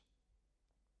transparente.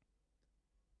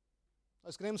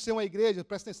 Nós queremos ser uma igreja,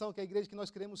 presta atenção que é a igreja que nós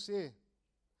queremos ser.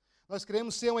 Nós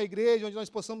queremos ser uma igreja onde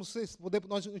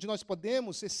onde nós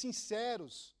podemos ser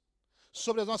sinceros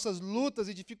sobre as nossas lutas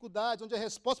e dificuldades, onde a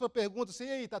resposta para a pergunta, assim,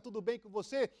 ei, está tudo bem com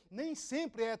você? Nem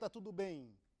sempre está tudo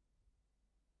bem.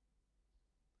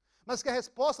 Mas que a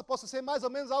resposta possa ser mais ou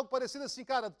menos algo parecido assim,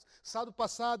 cara, sábado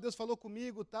passado Deus falou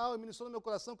comigo tal, e ministrou no meu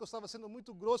coração que eu estava sendo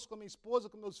muito grosso com a minha esposa,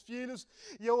 com meus filhos,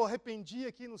 e eu arrependi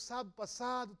aqui no sábado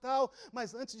passado tal,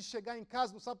 mas antes de chegar em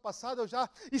casa no sábado passado eu já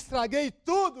estraguei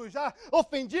tudo, já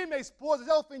ofendi minha esposa,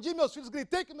 já ofendi meus filhos,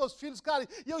 gritei com meus filhos, cara,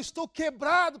 e eu estou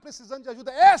quebrado precisando de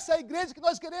ajuda. Essa é a igreja que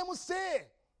nós queremos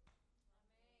ser.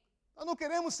 Nós não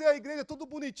queremos ser a igreja tudo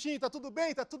bonitinho, está tudo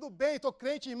bem, estou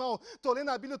crente, irmão, estou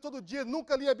lendo a Bíblia todo dia,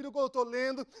 nunca li a Bíblia como eu estou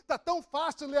lendo, está tão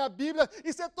fácil ler a Bíblia,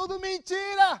 isso é tudo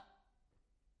mentira.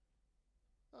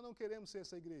 Nós não queremos ser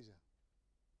essa igreja.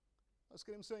 Nós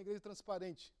queremos ser uma igreja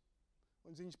transparente,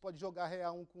 onde a gente pode jogar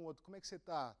real um com o outro. Como é que você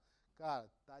está? Cara,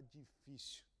 está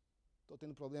difícil. Estou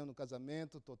tendo problema no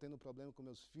casamento, estou tendo problema com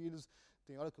meus filhos,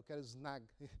 tem hora que eu quero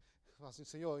falo assim,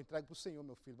 Senhor, eu entrego para o Senhor,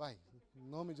 meu filho, vai, em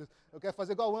nome de Jesus. Eu quero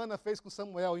fazer igual a Ana fez com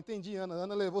Samuel, eu entendi,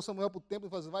 Ana levou Samuel para o templo e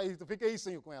falou assim, vai, fica aí,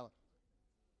 Senhor, com ela.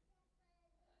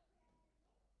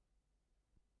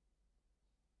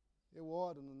 Eu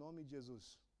oro no nome de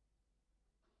Jesus,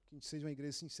 que a gente seja uma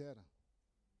igreja sincera,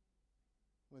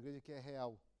 uma igreja que é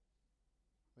real,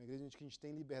 uma igreja onde a gente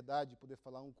tem liberdade de poder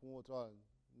falar um com o outro, ó,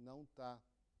 não está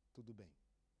tudo bem.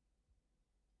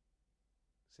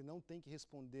 Você não tem que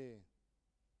responder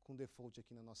com default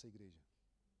aqui na nossa igreja.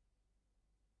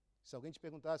 Se alguém te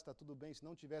perguntar se está tudo bem, se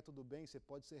não estiver tudo bem, você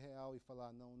pode ser real e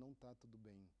falar, não está tudo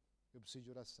bem. Eu preciso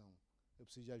de oração, eu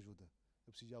preciso de ajuda,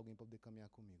 eu preciso de alguém para poder caminhar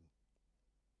comigo.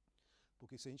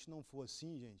 Porque se a gente não for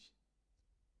assim, gente,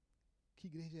 que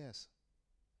igreja é essa?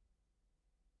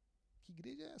 Que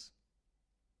igreja é essa?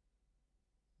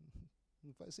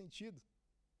 Não faz sentido.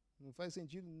 Não faz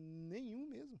sentido nenhum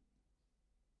mesmo.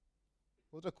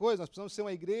 Outra coisa, nós precisamos ser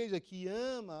uma igreja que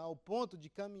ama ao ponto de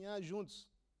caminhar juntos.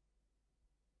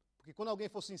 Porque quando alguém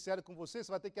for sincero com você, você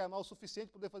vai ter que amar o suficiente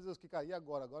para poder fazer isso. Cara, e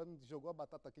agora? Agora me jogou a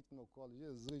batata quente no meu colo.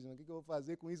 Jesus, o que eu vou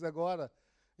fazer com isso agora?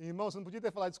 Irmão, você não podia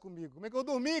ter falado isso comigo. Como é que eu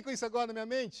vou dormir com isso agora na minha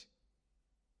mente?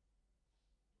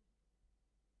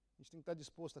 A gente tem que estar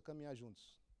disposto a caminhar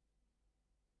juntos.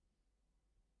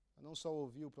 A não só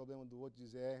ouvir o problema do outro e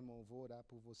dizer, irmão, vou orar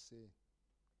por você.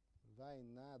 Vai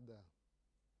nada.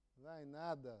 Vai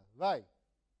nada. Vai.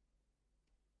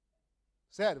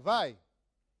 Sério, vai.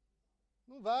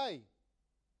 Não vai.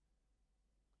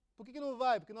 Por que não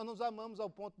vai? Porque nós nos amamos ao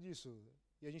ponto disso.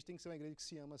 E a gente tem que ser uma igreja que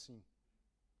se ama assim.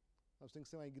 Nós temos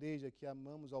que ser uma igreja que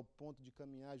amamos ao ponto de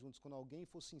caminhar juntos. Quando alguém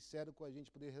for sincero com a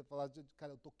gente, poder falar,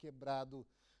 cara, eu estou quebrado.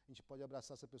 A gente pode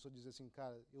abraçar essa pessoa e dizer assim,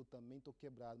 cara, eu também estou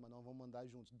quebrado, mas nós vamos andar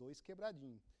juntos. 2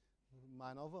 quebradinhos.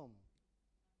 Mas nós vamos.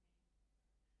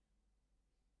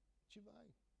 A gente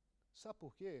vai. Sabe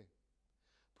por quê?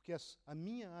 Porque a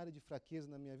minha área de fraqueza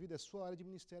na minha vida é a sua área de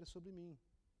ministério sobre mim.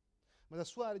 Mas a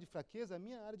sua área de fraqueza é a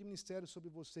minha área de ministério sobre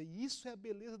você. E isso é a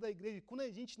beleza da igreja. Quando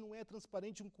a gente não é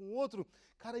transparente um com o outro,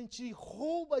 cara, a gente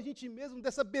rouba a gente mesmo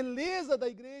dessa beleza da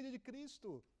igreja de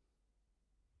Cristo.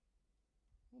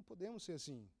 Não podemos ser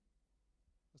assim.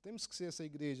 Nós temos que ser essa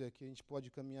igreja que a gente pode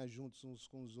caminhar juntos uns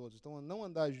com os outros. Então, não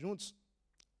andar juntos,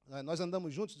 nós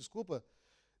andamos juntos, desculpa,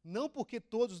 não porque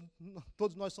todos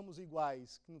nós somos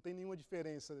iguais, que não tem nenhuma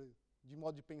diferença de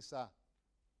modo de pensar.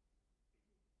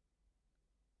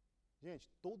 Gente,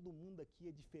 todo mundo aqui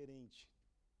é diferente.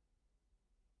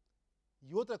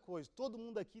 E outra coisa, todo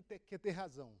mundo aqui quer ter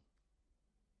razão.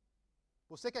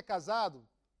 Você que é casado,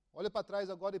 olha para trás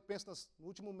agora e pensa no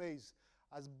último mês.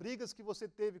 As brigas que você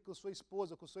teve com sua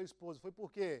esposa, com seu esposo, foi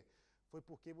por quê? Foi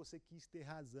porque você quis ter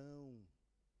razão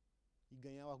e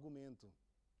ganhar o argumento.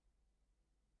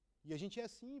 E a gente é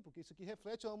assim, porque isso aqui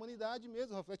reflete a humanidade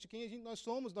mesmo, reflete quem nós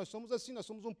somos. Nós somos assim, nós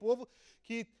somos um povo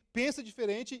que pensa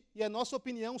diferente e a nossa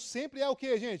opinião sempre é o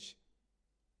quê, gente?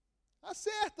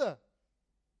 Acerta!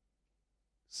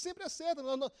 Sempre acerta.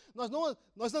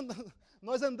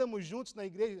 Nós andamos juntos na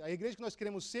igreja. A igreja que nós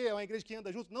queremos ser é uma igreja que anda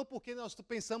junto, não porque nós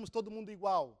pensamos todo mundo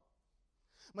igual,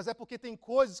 mas é porque tem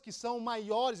coisas que são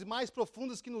maiores e mais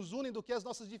profundas que nos unem do que as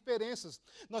nossas diferenças.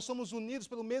 Nós somos unidos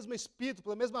pelo mesmo Espírito,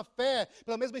 pela mesma fé,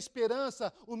 pela mesma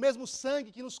esperança, o mesmo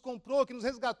sangue que nos comprou, que nos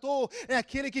resgatou, é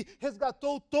aquele que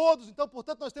resgatou todos. Então,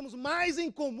 portanto, nós temos mais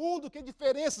em comum do que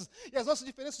diferenças. E as nossas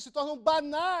diferenças se tornam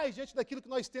banais diante daquilo que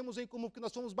nós temos em comum, porque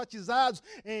nós somos batizados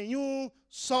em um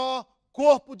só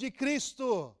corpo de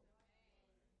Cristo.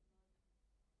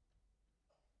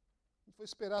 For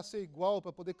esperar ser igual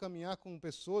para poder caminhar com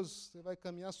pessoas, você vai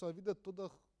caminhar a sua vida toda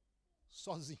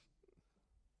sozinho.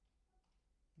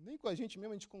 Nem com a gente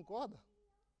mesmo a gente concorda.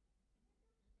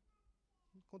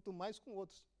 Quanto mais com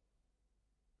outros.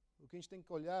 O que a gente tem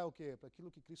que olhar é o quê? Para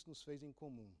aquilo que Cristo nos fez em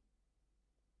comum.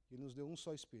 Ele nos deu um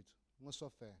só Espírito, uma só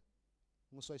fé,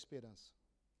 uma só esperança,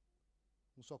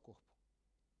 um só corpo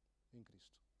em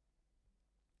Cristo.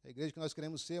 A igreja que nós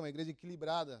queremos ser é uma igreja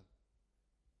equilibrada.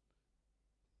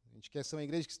 A gente quer ser uma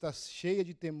igreja que está cheia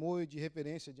de temor e de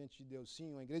reverência diante de Deus.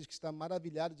 Sim, uma igreja que está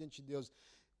maravilhada diante de Deus.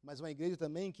 Mas uma igreja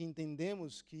também que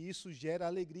entendemos que isso gera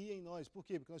alegria em nós. Por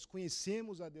quê? Porque nós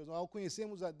conhecemos a Deus. Ao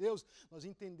conhecermos a Deus, nós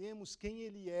entendemos quem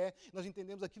Ele é, nós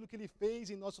entendemos aquilo que Ele fez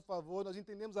em nosso favor, nós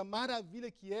entendemos a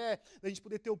maravilha que é da gente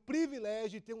poder ter o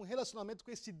privilégio de ter um relacionamento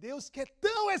com esse Deus que é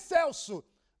tão excelso,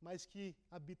 mas que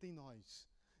habita em nós.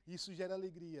 Isso gera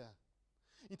alegria.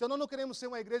 Então, nós não queremos ser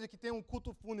uma igreja que tem um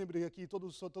culto fúnebre aqui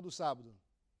todo sábado.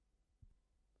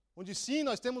 Onde sim,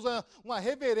 nós temos uma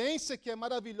reverência que é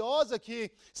maravilhosa,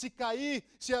 que se cair,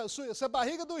 se a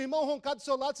barriga do irmão roncar do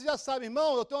seu lado, você já sabe,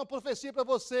 irmão, eu tenho uma profecia para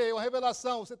você, uma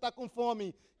revelação, você está com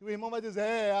fome. E o irmão vai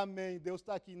dizer, amém, Deus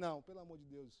está aqui. Não, pelo amor de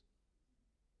Deus.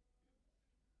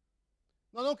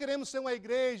 Nós não queremos ser uma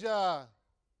igreja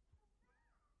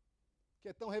que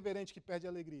é tão reverente que perde a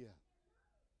alegria.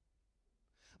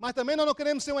 Mas também nós não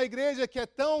queremos ser uma igreja que é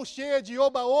tão cheia de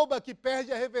oba-oba que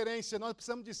perde a reverência. Nós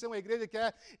precisamos de ser uma igreja que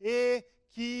é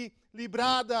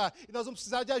equilibrada. E nós vamos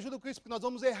precisar de ajuda com isso, porque nós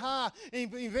vamos errar.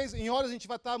 Em horas a gente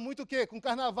vai estar muito o quê? Com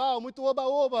carnaval, muito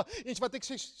oba-oba. A gente vai ter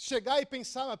que chegar e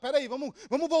pensar, mas peraí, vamos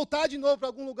voltar de novo para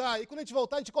algum lugar. E quando a gente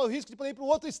voltar, a gente corre o risco de poder ir para o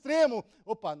outro extremo.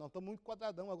 Opa, nós estamos muito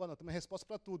quadradão agora, nós temos resposta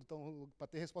para tudo. Então, para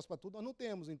ter resposta para tudo, nós não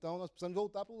temos. Então, nós precisamos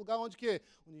voltar para o lugar onde a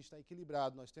gente está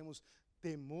equilibrado. Nós temos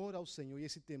temor ao Senhor, e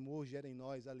esse temor gera em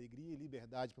nós alegria e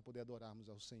liberdade para poder adorarmos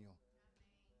ao Senhor.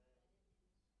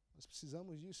 Nós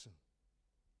precisamos disso.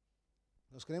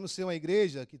 Nós queremos ser uma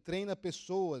igreja que treina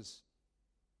pessoas.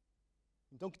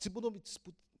 Então, que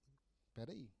disputa.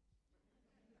 Espera aí.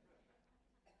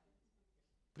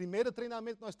 Primeiro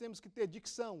treinamento que nós temos que ter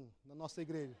dicção na nossa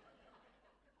igreja.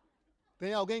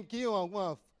 Tem alguém aqui,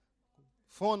 alguma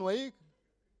fono aí?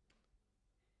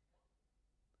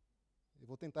 Eu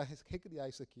vou tentar recriar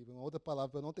isso aqui, uma outra palavra,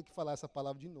 para eu não ter que falar essa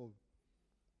palavra de novo.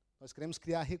 Nós queremos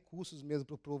criar recursos mesmo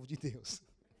para o povo de Deus.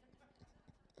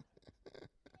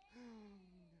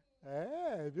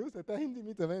 Viu? Você está rindo de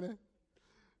mim também, né?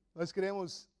 Nós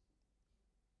queremos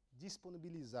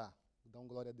disponibilizar. Dá um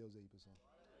glória a Deus aí, pessoal.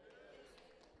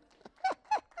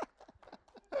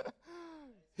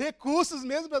 Recursos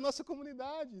mesmo para a nossa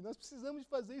comunidade. Nós precisamos de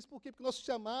fazer isso, por quê? Porque o nosso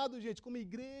chamado, gente, como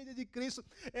igreja de Cristo,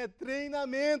 é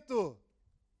treinamento.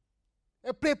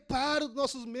 É preparo dos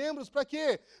nossos membros para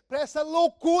quê? Para essa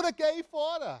loucura que é aí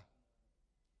fora.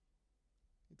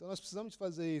 Então nós precisamos de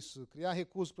fazer isso, criar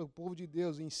recursos para o povo de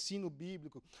Deus, ensino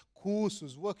bíblico,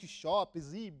 cursos,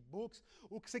 workshops, e-books,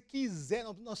 o que você quiser.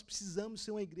 Nós precisamos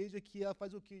ser uma igreja que ela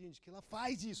faz o quê, gente? Que ela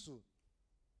faz isso.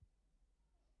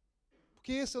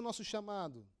 Porque esse é o nosso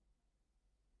chamado.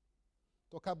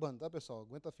 Estou acabando, tá, pessoal?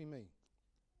 Aguenta firme aí.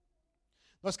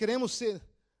 Nós queremos ser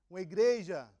uma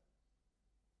igreja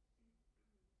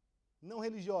não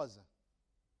religiosa.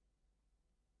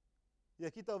 E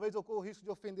aqui talvez ocorra o risco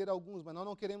de ofender alguns, mas nós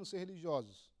não queremos ser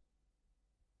religiosos.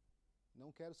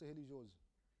 Não quero ser religioso.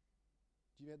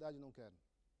 De verdade não quero.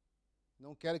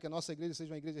 Não quero que a nossa igreja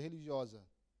seja uma igreja religiosa.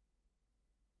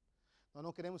 Nós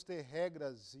não queremos ter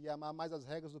regras e amar mais as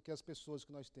regras do que as pessoas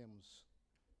que nós temos.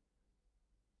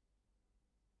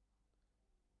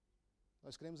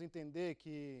 Nós queremos entender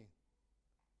que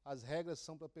as regras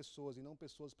são para pessoas e não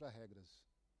pessoas para regras.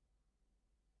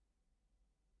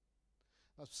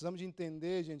 Nós precisamos de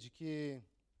entender, gente, que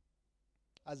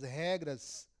as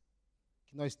regras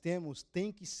que nós temos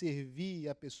têm que servir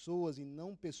a pessoas e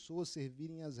não pessoas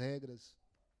servirem às regras.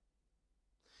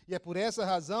 E é por essa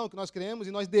razão que nós queremos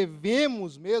e nós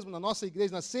devemos mesmo, na nossa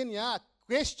igreja, na CNA,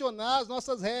 questionar as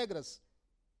nossas regras.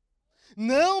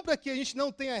 Não para que a gente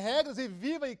não tenha regras e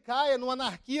viva e caia numa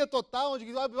anarquia total,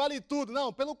 onde vale tudo.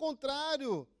 Não, pelo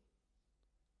contrário.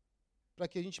 Para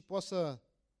que a gente possa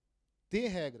ter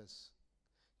regras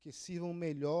que sirvam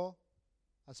melhor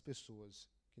às pessoas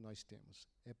que nós temos.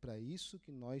 É para isso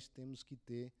que nós temos que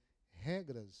ter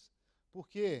regras. Por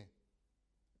quê?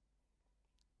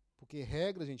 Porque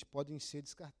regras, gente, podem ser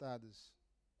descartadas,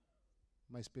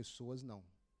 mas pessoas não.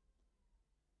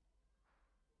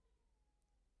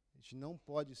 A gente não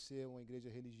pode ser uma igreja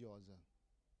religiosa.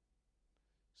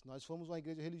 Se nós formos uma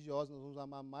igreja religiosa, nós vamos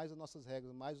amar mais as nossas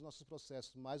regras, mais os nossos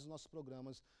processos, mais os nossos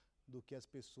programas do que as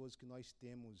pessoas que nós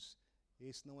temos.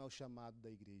 Esse não é o chamado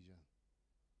da igreja.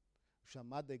 O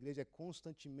chamado da igreja é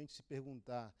constantemente se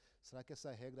perguntar, será que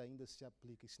essa regra ainda se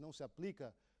aplica? E se não se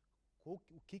aplica, o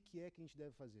que é que a gente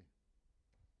deve fazer?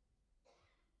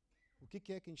 O que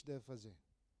é que a gente deve fazer?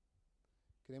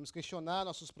 Queremos questionar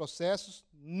nossos processos,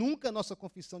 nunca a nossa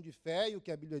confissão de fé e o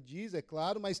que a Bíblia diz, é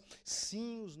claro, mas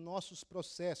sim os nossos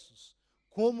processos.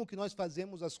 Como que nós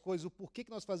fazemos as coisas, o porquê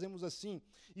que nós fazemos assim.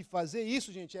 E fazer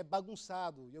isso, gente, é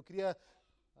bagunçado. E eu queria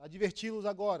adverti-los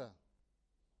agora.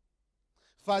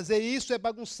 Fazer isso é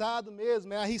bagunçado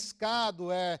mesmo, é arriscado,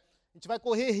 a gente vai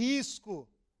correr risco.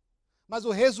 Mas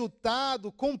o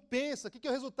resultado compensa. O que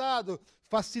é o resultado?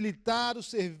 Facilitar o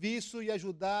serviço e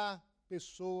ajudar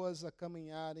pessoas a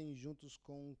caminharem juntos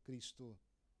com Cristo.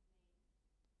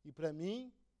 E para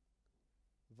mim,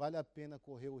 vale a pena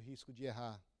correr o risco de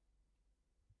errar,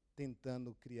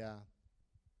 tentando criar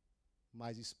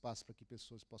mais espaço para que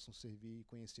pessoas possam servir e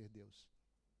conhecer Deus.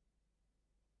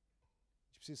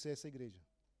 A gente precisa ser essa igreja.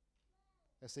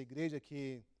 Essa igreja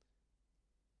que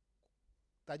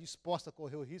está disposta a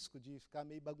correr o risco de ficar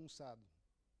meio bagunçado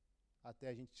até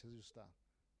a gente se ajustar.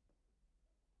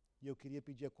 E eu queria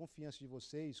pedir a confiança de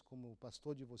vocês, como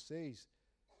pastor de vocês,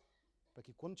 para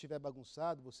que quando estiver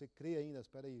bagunçado, você creia ainda.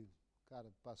 Espera aí,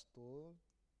 cara, pastor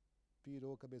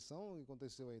pirou o cabeção, o que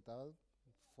aconteceu aí? Está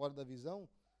fora da visão?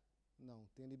 Não,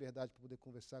 tenha liberdade para poder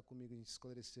conversar comigo, a gente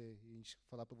esclarecer e a gente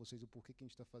falar para vocês o porquê que a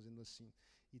gente está fazendo assim.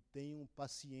 E tenham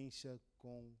paciência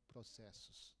com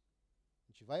processos.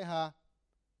 A gente vai errar,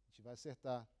 a gente vai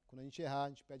acertar. Quando a gente errar, a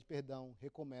gente pede perdão,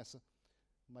 recomeça.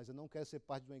 Mas eu não quero ser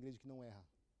parte de uma igreja que não erra.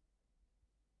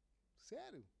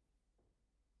 Sério?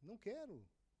 Não quero.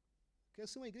 Eu quero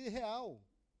ser uma igreja real.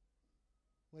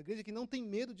 Uma igreja que não tem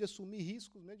medo de assumir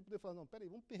riscos, medo de poder falar, não, peraí,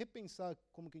 vamos repensar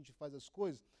como que a gente faz as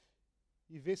coisas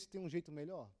e ver se tem um jeito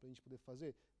melhor para a gente poder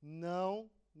fazer. Não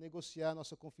negociar a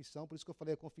nossa confissão, por isso que eu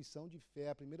falei a confissão de fé,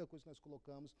 a primeira coisa que nós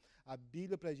colocamos. A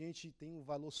Bíblia para a gente tem um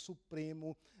valor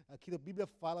supremo, aquilo a Bíblia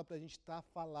fala para a gente estar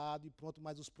falado e pronto,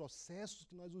 mas os processos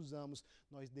que nós usamos,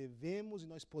 nós devemos e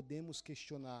nós podemos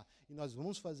questionar. E nós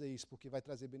vamos fazer isso porque vai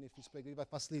trazer benefício para a igreja, vai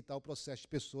facilitar o processo de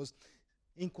pessoas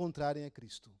encontrarem a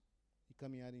Cristo e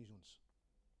caminharem juntos.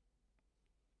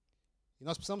 E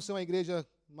nós precisamos ser uma igreja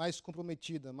mais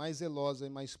comprometida, mais zelosa e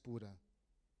mais pura.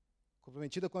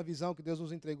 Comprometida com a visão que Deus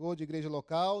nos entregou de igreja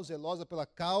local, zelosa pela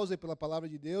causa e pela palavra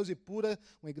de Deus e pura,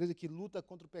 uma igreja que luta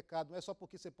contra o pecado. Não é só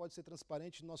porque você pode ser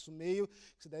transparente no nosso meio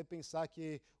que você deve pensar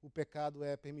que o pecado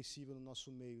é permissível no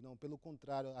nosso meio. Não, pelo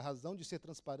contrário, a razão de ser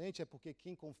transparente é porque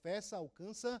quem confessa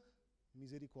alcança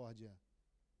misericórdia.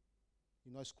 E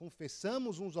nós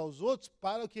confessamos uns aos outros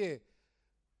para o quê?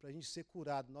 Para a gente ser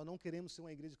curado. Nós não queremos ser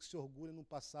uma igreja que se orgulha no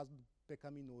passado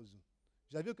pecaminoso.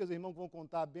 Já viu que os irmãos vão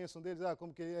contar a bênção deles?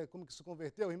 Como que se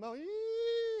converteu, irmão?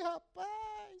 Ih,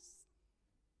 rapaz!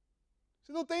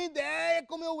 Você não tem ideia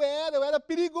como eu era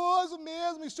perigoso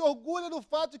mesmo, e se orgulha do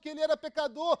fato de que ele era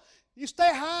pecador. Isso está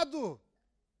errado.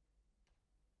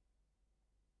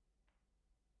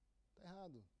 Está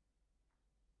errado.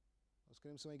 Nós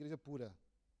queremos ser uma igreja pura,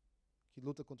 que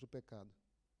luta contra o pecado.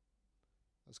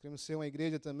 Nós queremos ser uma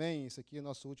igreja também, esse aqui é o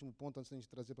nosso último ponto antes de a gente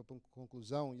trazer para a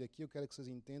conclusão, e aqui eu quero que vocês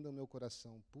entendam o meu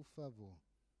coração, por favor.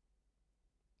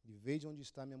 E vejam onde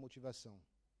está a minha motivação.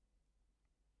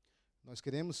 Nós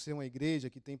queremos ser uma igreja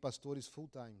que tem pastores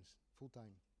full-time.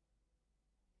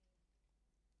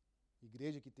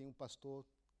 Igreja que tem um pastor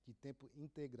de tempo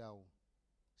integral,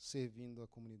 servindo a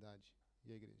comunidade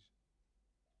e a igreja.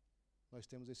 Nós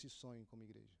temos esse sonho como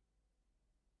igreja.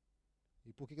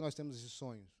 E por que nós temos esses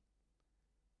sonhos?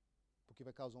 Porque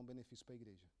vai causar um benefício para a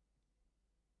igreja.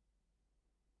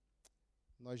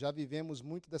 Nós já vivemos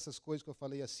muito dessas coisas que eu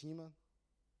falei acima,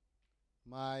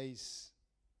 mas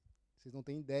vocês não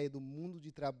têm ideia do mundo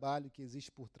de trabalho que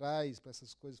existe por trás para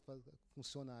essas coisas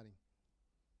funcionarem.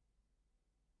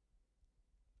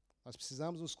 Nós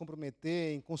precisamos nos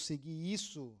comprometer em conseguir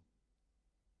isso,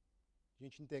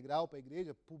 gente integral para a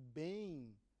igreja, para o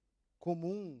bem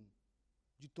comum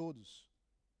de todos.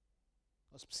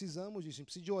 Nós precisamos disso, a gente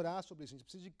precisa de orar sobre isso, a gente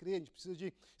precisa de crer, a gente precisa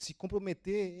de se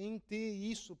comprometer em ter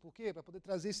isso. Por quê? Para poder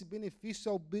trazer esse benefício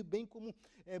ao bem comum.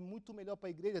 É muito melhor para a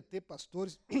igreja ter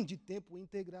pastores de tempo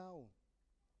integral.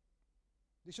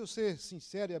 Deixa eu ser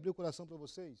sincero e abrir o coração para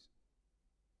vocês.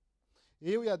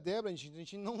 Eu e a Débora, a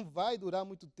gente não vai durar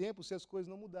muito tempo se as coisas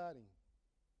não mudarem.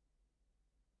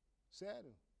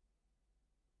 Sério.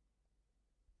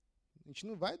 A gente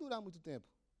não vai durar muito tempo.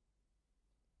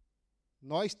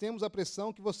 Nós temos a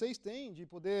pressão que vocês têm de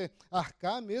poder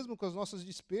arcar mesmo com as nossas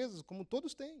despesas, como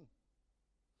todos têm.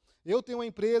 Eu tenho uma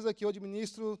empresa que eu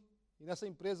administro, e nessa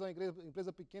empresa, é uma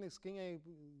empresa pequena, quem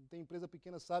tem empresa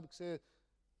pequena sabe que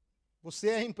você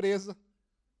é a empresa.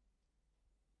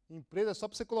 Empresa é só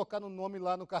para você colocar no nome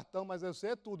lá no cartão, mas você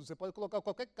é tudo. Você pode colocar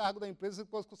qualquer cargo da empresa, você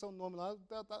pode colocar o nome lá,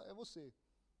 é você.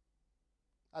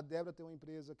 A Débora tem uma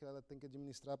empresa que ela tem que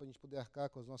administrar para a gente poder arcar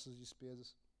com as nossas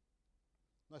despesas.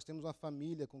 Nós temos uma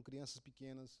família com crianças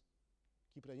pequenas,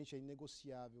 que para a gente é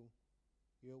inegociável.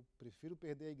 Eu prefiro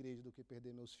perder a igreja do que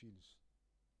perder meus filhos.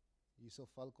 Isso eu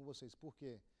falo com vocês. Por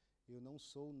quê? Eu não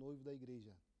sou o noivo da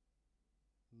igreja.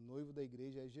 O noivo da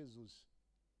igreja é Jesus.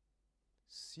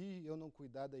 Se eu não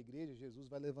cuidar da igreja, Jesus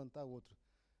vai levantar outro.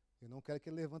 Eu não quero que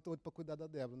ele levante outro para cuidar da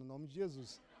Débora, no nome de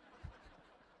Jesus.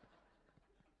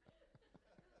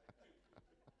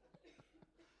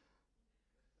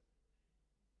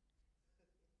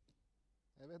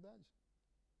 É verdade.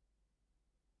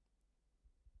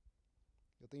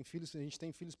 Eu tenho filhos, a gente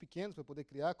tem filhos pequenos para poder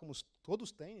criar, como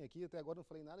todos têm aqui, até agora não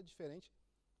falei nada diferente.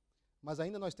 Mas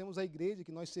ainda nós temos a igreja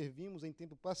que nós servimos em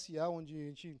tempo parcial,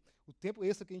 onde o tempo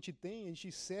extra que a gente tem, a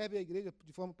gente serve a igreja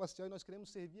de forma parcial e nós queremos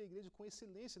servir a igreja com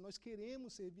excelência. Nós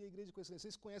queremos servir a igreja com excelência.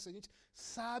 Vocês conhecem a gente,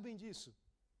 sabem disso.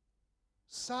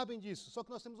 Sabem disso. Só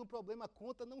que nós temos um problema, a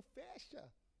conta não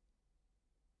fecha.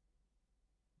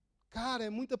 Cara, é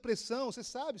muita pressão, você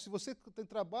sabe, se você tem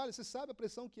trabalho, você sabe a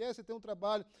pressão que é você ter um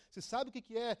trabalho, você sabe o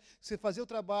que é você fazer o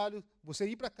trabalho, você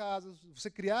ir para casa,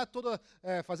 você criar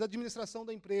fazer a administração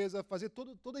da empresa, fazer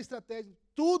toda a estratégia,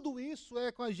 tudo isso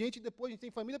é com a gente, depois a gente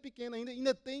tem família pequena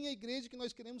ainda tem a igreja que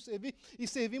nós queremos servir e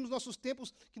servimos nossos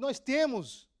tempos que nós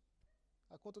temos.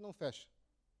 A conta não fecha.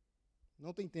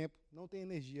 Não tem tempo, não tem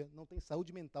energia, não tem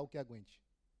saúde mental que aguente.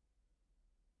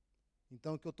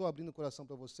 Então, o que eu estou abrindo o coração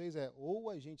para vocês é, ou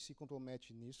a gente se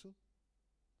compromete nisso,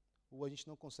 ou a gente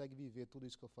não consegue viver tudo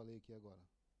isso que eu falei aqui agora.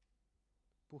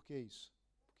 Por que isso?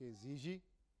 Porque exige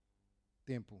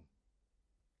tempo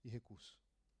e recurso.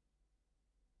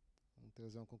 Vamos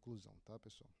trazer uma conclusão, tá,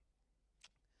 pessoal?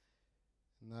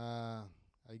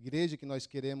 A igreja que nós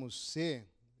queremos ser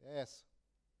é essa.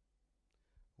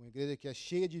 Uma igreja que é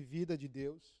cheia de vida de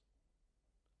Deus,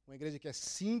 uma igreja que é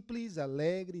simples,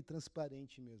 alegre e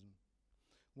transparente mesmo.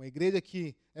 Uma igreja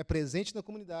que é presente na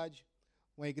comunidade,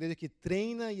 uma igreja que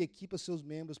treina e equipa seus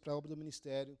membros para a obra do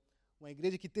ministério, uma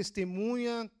igreja que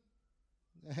testemunha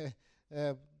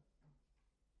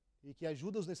e que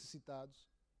ajuda os necessitados,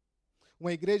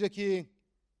 uma igreja que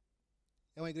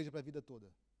é uma igreja para a vida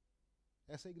toda.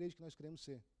 Essa é a igreja que nós queremos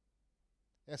ser.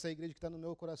 Essa é a igreja que está no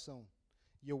meu coração.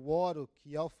 E eu oro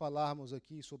que ao falarmos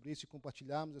aqui sobre isso e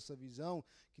compartilharmos essa visão,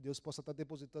 que Deus possa estar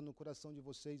depositando no coração de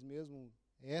vocês mesmo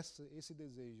esse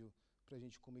desejo para a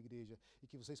gente como igreja. E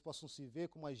que vocês possam se ver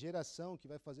como uma geração que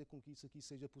vai fazer com que isso aqui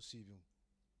seja possível.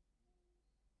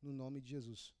 No nome de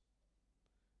Jesus.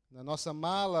 Na nossa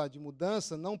mala de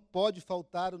mudança não pode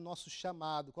faltar o nosso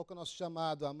chamado. Qual que é o nosso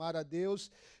chamado? Amar a Deus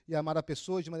e amar a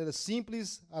pessoas de maneira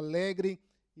simples, alegre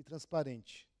e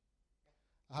transparente.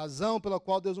 A razão pela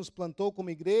qual Deus nos plantou como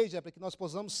igreja é para que nós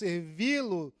possamos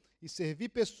servi-lo e servir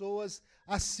pessoas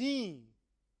assim,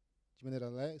 de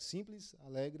maneira simples,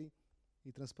 alegre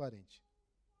e transparente.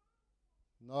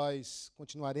 Nós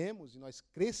continuaremos e nós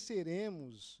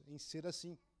cresceremos em ser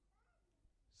assim,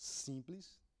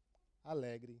 simples,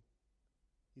 alegre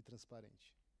e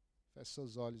transparente. Feche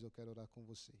seus olhos, eu quero orar com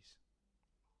vocês.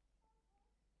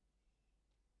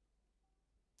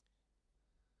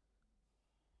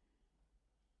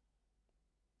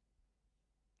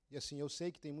 E assim, eu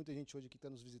sei que tem muita gente hoje que está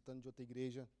nos visitando de outra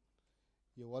igreja,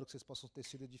 e eu oro que vocês possam ter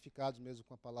sido edificados mesmo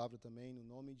com a palavra também, no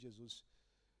nome de Jesus.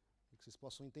 E que vocês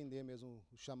possam entender mesmo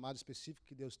o chamado específico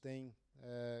que Deus tem,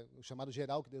 o chamado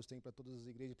geral que Deus tem para todas as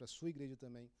igrejas, para a sua igreja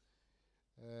também.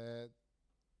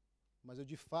 Mas eu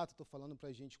de fato estou falando para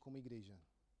a gente como igreja,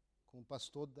 como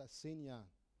pastor da CNA.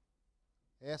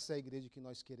 Essa é a igreja que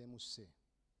nós queremos ser.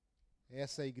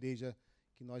 Essa é a igreja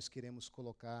que nós queremos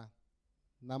colocar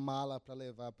na mala para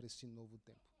levar para esse novo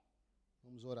tempo.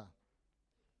 Vamos orar.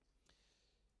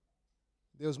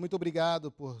 Deus, muito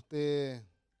obrigado por ter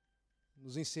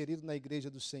nos inserido na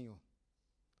igreja do Senhor.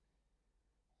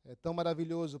 É tão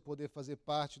maravilhoso poder fazer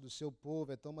parte do seu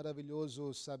povo, é tão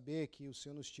maravilhoso saber que o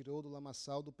Senhor nos tirou do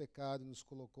lamaçal do pecado e nos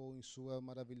colocou em sua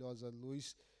maravilhosa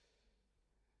luz.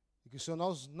 E que o Senhor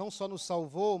não só nos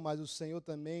salvou, mas o Senhor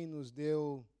também nos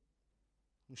deu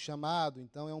um chamado.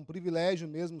 Então é um privilégio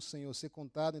mesmo, Senhor, ser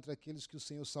contado entre aqueles que o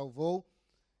Senhor salvou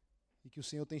e que o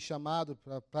Senhor tem chamado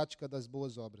para a prática das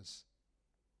boas obras.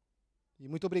 E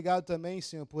muito obrigado também,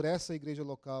 Senhor, por essa igreja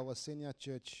local, a CNA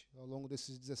Church, ao longo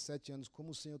desses 17 anos,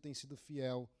 como o Senhor tem sido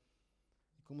fiel,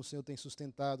 como o Senhor tem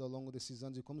sustentado ao longo desses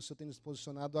anos e como o Senhor tem nos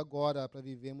posicionado agora para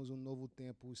vivermos um novo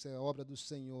tempo. Isso é obra do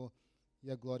Senhor e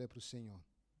a glória é para o Senhor.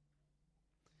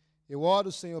 Eu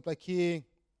oro, Senhor, para que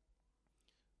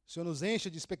o Senhor nos encha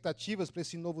de expectativas para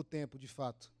esse novo tempo, de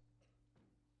fato.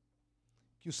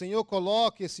 Que o Senhor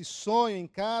coloque esse sonho em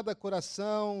cada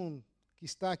coração que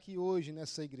está aqui hoje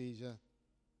nessa igreja.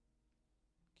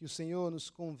 Que o Senhor nos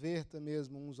converta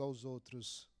mesmo uns aos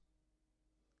outros.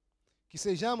 Que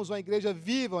sejamos uma igreja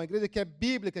viva, uma igreja que é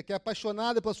bíblica, que é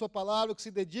apaixonada pela sua palavra, que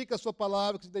se dedica à sua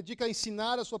palavra, que se dedica a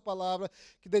ensinar a sua palavra,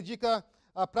 que dedica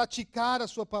a praticar a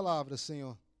sua palavra,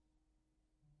 Senhor.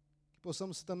 Que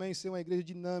possamos também ser uma igreja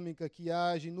dinâmica, que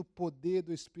age no poder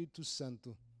do Espírito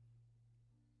Santo.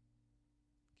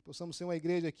 Que possamos ser uma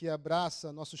igreja que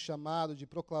abraça nosso chamado de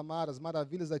proclamar as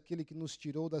maravilhas daquele que nos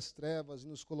tirou das trevas e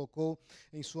nos colocou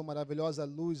em sua maravilhosa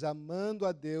luz, amando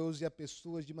a Deus e a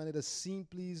pessoas de maneira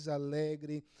simples,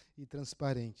 alegre e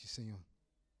transparente, Senhor.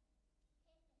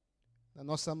 Na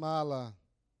nossa mala,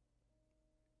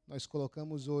 nós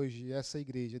colocamos hoje essa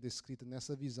igreja descrita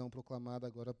nessa visão proclamada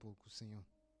agora há pouco, Senhor.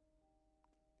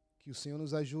 Que o Senhor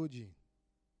nos ajude.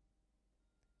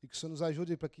 E que o Senhor nos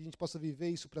ajude para que a gente possa viver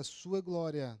isso para a sua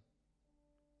glória,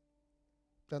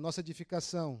 para a nossa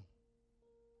edificação,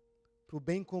 para o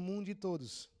bem comum de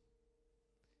todos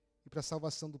e para a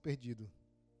salvação do perdido.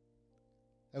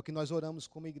 É o que nós oramos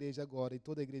como igreja agora. E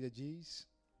toda a igreja diz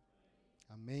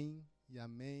amém e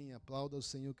amém. Aplauda o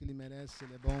Senhor que Ele merece,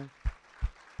 Ele é bom.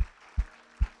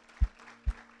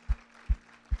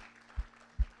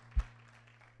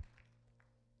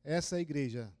 Essa é a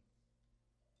igreja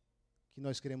que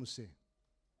nós queremos ser.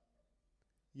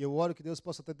 E eu oro que Deus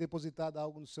possa ter depositado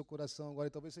algo no seu coração agora.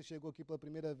 E talvez você chegou aqui pela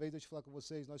primeira vez, deixa eu falar com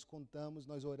vocês, nós contamos,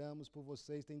 nós oramos por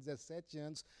vocês, tem 17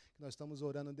 anos que nós estamos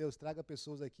orando. Deus, traga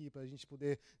pessoas aqui para a gente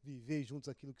poder viver juntos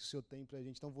aquilo que o Senhor tem para a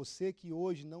gente. Então você que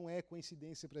hoje não é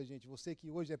coincidência para a gente, você que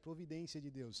hoje é providência de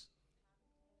Deus.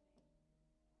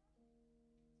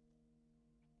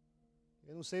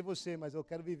 Eu não sei você, mas eu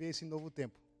quero viver esse novo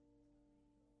tempo.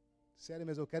 Sério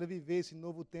mesmo, eu quero viver esse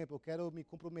novo tempo, eu quero me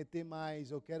comprometer mais,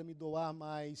 eu quero me doar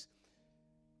mais.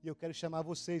 E eu quero chamar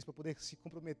vocês para poder se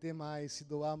comprometer mais, se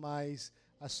doar mais,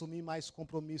 assumir mais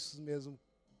compromissos mesmo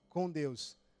com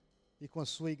Deus e com a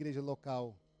sua igreja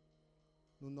local,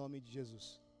 no nome de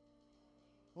Jesus.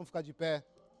 Vamos ficar de pé.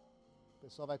 O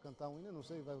pessoal vai cantar um hino, não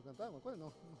sei, vai cantar uma coisa?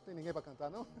 Não tem ninguém para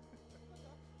cantar, não?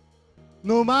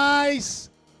 No mais,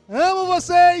 amo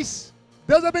vocês,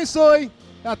 Deus abençoe,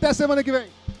 até semana que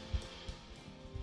vem.